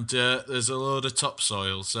grounds and there's a load of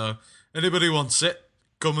topsoil. So anybody wants it,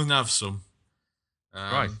 come and have some.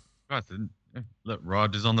 Right. Look,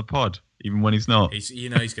 Raj is on the pod, even when he's not. He's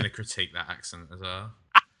going to critique that accent as well.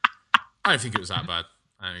 I don't think it was that bad.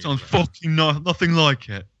 Sounds fucking nothing like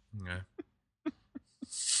it. Yeah.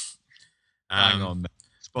 Hang on, mate.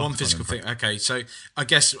 One physical thing. Okay, so I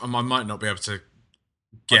guess I might not be able to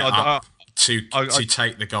get up to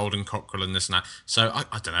take the golden cockerel and this and that. So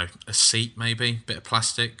I don't know, a seat maybe, bit of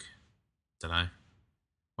plastic. Don't know.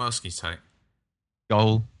 What else can you take?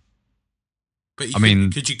 Goal. But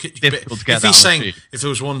difficult to get if that he's saying sheet. if there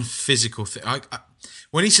was one physical thing,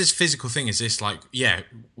 when he says physical thing, is this like,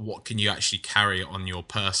 what can you actually carry on your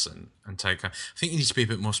person and take? I think you need to be a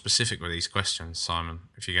bit more specific with these questions, Simon.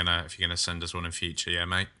 If you're gonna send us one in future, yeah,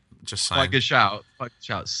 mate. Just saying. Like a shout,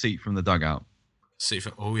 seat from the dugout.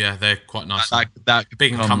 They're quite nice. That could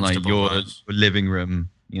big and become like comfortable. your living room,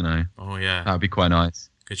 you know. Oh yeah, that would be quite nice.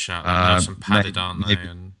 Good shout. Nice and padded, aren't they?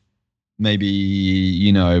 Maybe,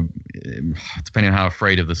 you know, depending on how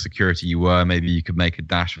afraid of the security you were, maybe you could make a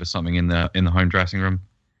dash for something in the home dressing room.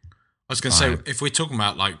 I was going to say, if we're talking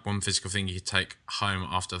about like one physical thing you could take home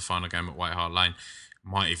after the final game at White Hart Lane,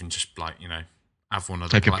 might even just like, you know, have one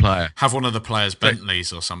of the players'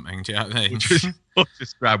 Bentleys or something. Do you know what I mean?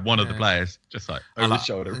 just grab one of the players, just like over the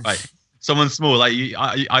shoulder, right? Someone small, like you,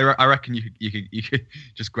 I reckon you could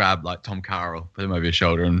just grab like Tom Carroll, put him over your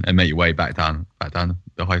shoulder, and make your way back down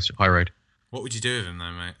the high road. What would you do with him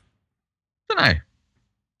though, mate? I don't know,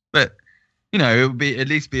 but you know, it would at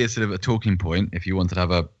least be a sort of a talking point if you wanted to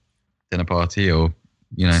have a dinner party or,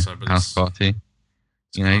 you know, house party.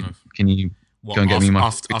 You know, can you go and get me my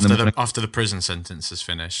after the prison sentence is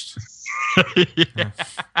finished? Yeah.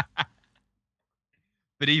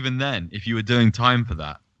 But even then, if you were doing time for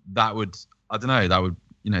that would, I don't know, that would,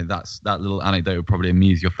 you know, that little anecdote would probably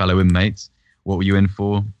amuse your fellow inmates. What were you in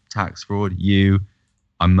for? Tax fraud?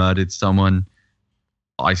 I murdered someone.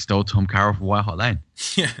 I stole Tom Carroll from White Hart Lane.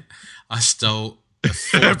 Yeah, I stole a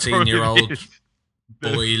 14-year-old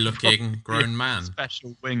boy-looking grown man.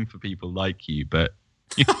 Special wing for people like you, but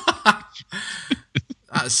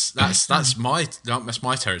that's my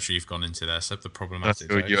territory you've gone into there. So the problematic.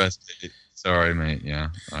 That's your USP. Sorry, mate. Yeah,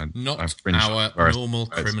 not our normal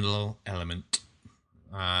criminal element.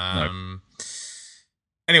 No.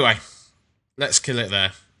 Anyway, let's kill it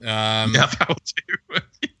there. Yeah, that'll do.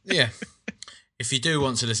 Yeah. If you do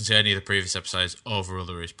want to listen to any of the previous episodes of Rule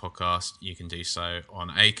the Roost podcast, you can do so on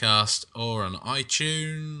Acast or on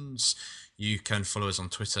iTunes. You can follow us on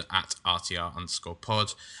Twitter at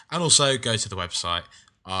 @RTR_pod, and also go to the website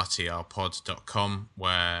rtrpod.com,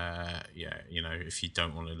 where, you know, if you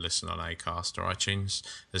don't want to listen on Acast or iTunes,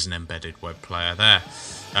 there's an embedded web player there.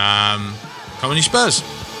 Come on, you Spurs!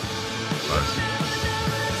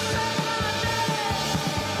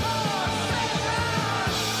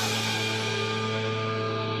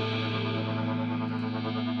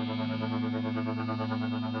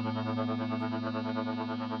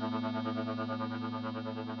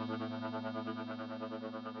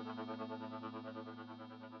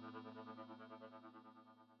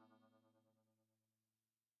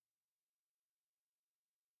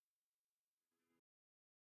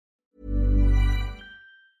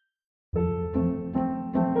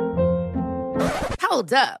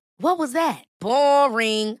 Hold up. What was that?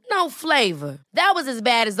 Boring. No flavor. That was as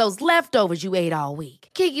bad as those leftovers you ate all week.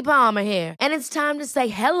 Keke Palmer here, and it's time to say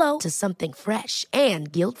hello to something fresh and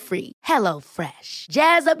guilt-free. Hello Fresh.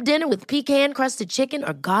 Jazz up dinner with pecan-crusted chicken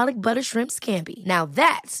or garlic butter shrimp scampi. Now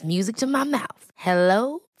that's music to my mouth.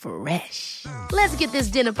 Hello Fresh. Let's get this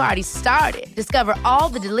dinner party started. Discover all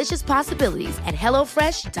the delicious possibilities at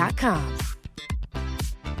HelloFresh.com.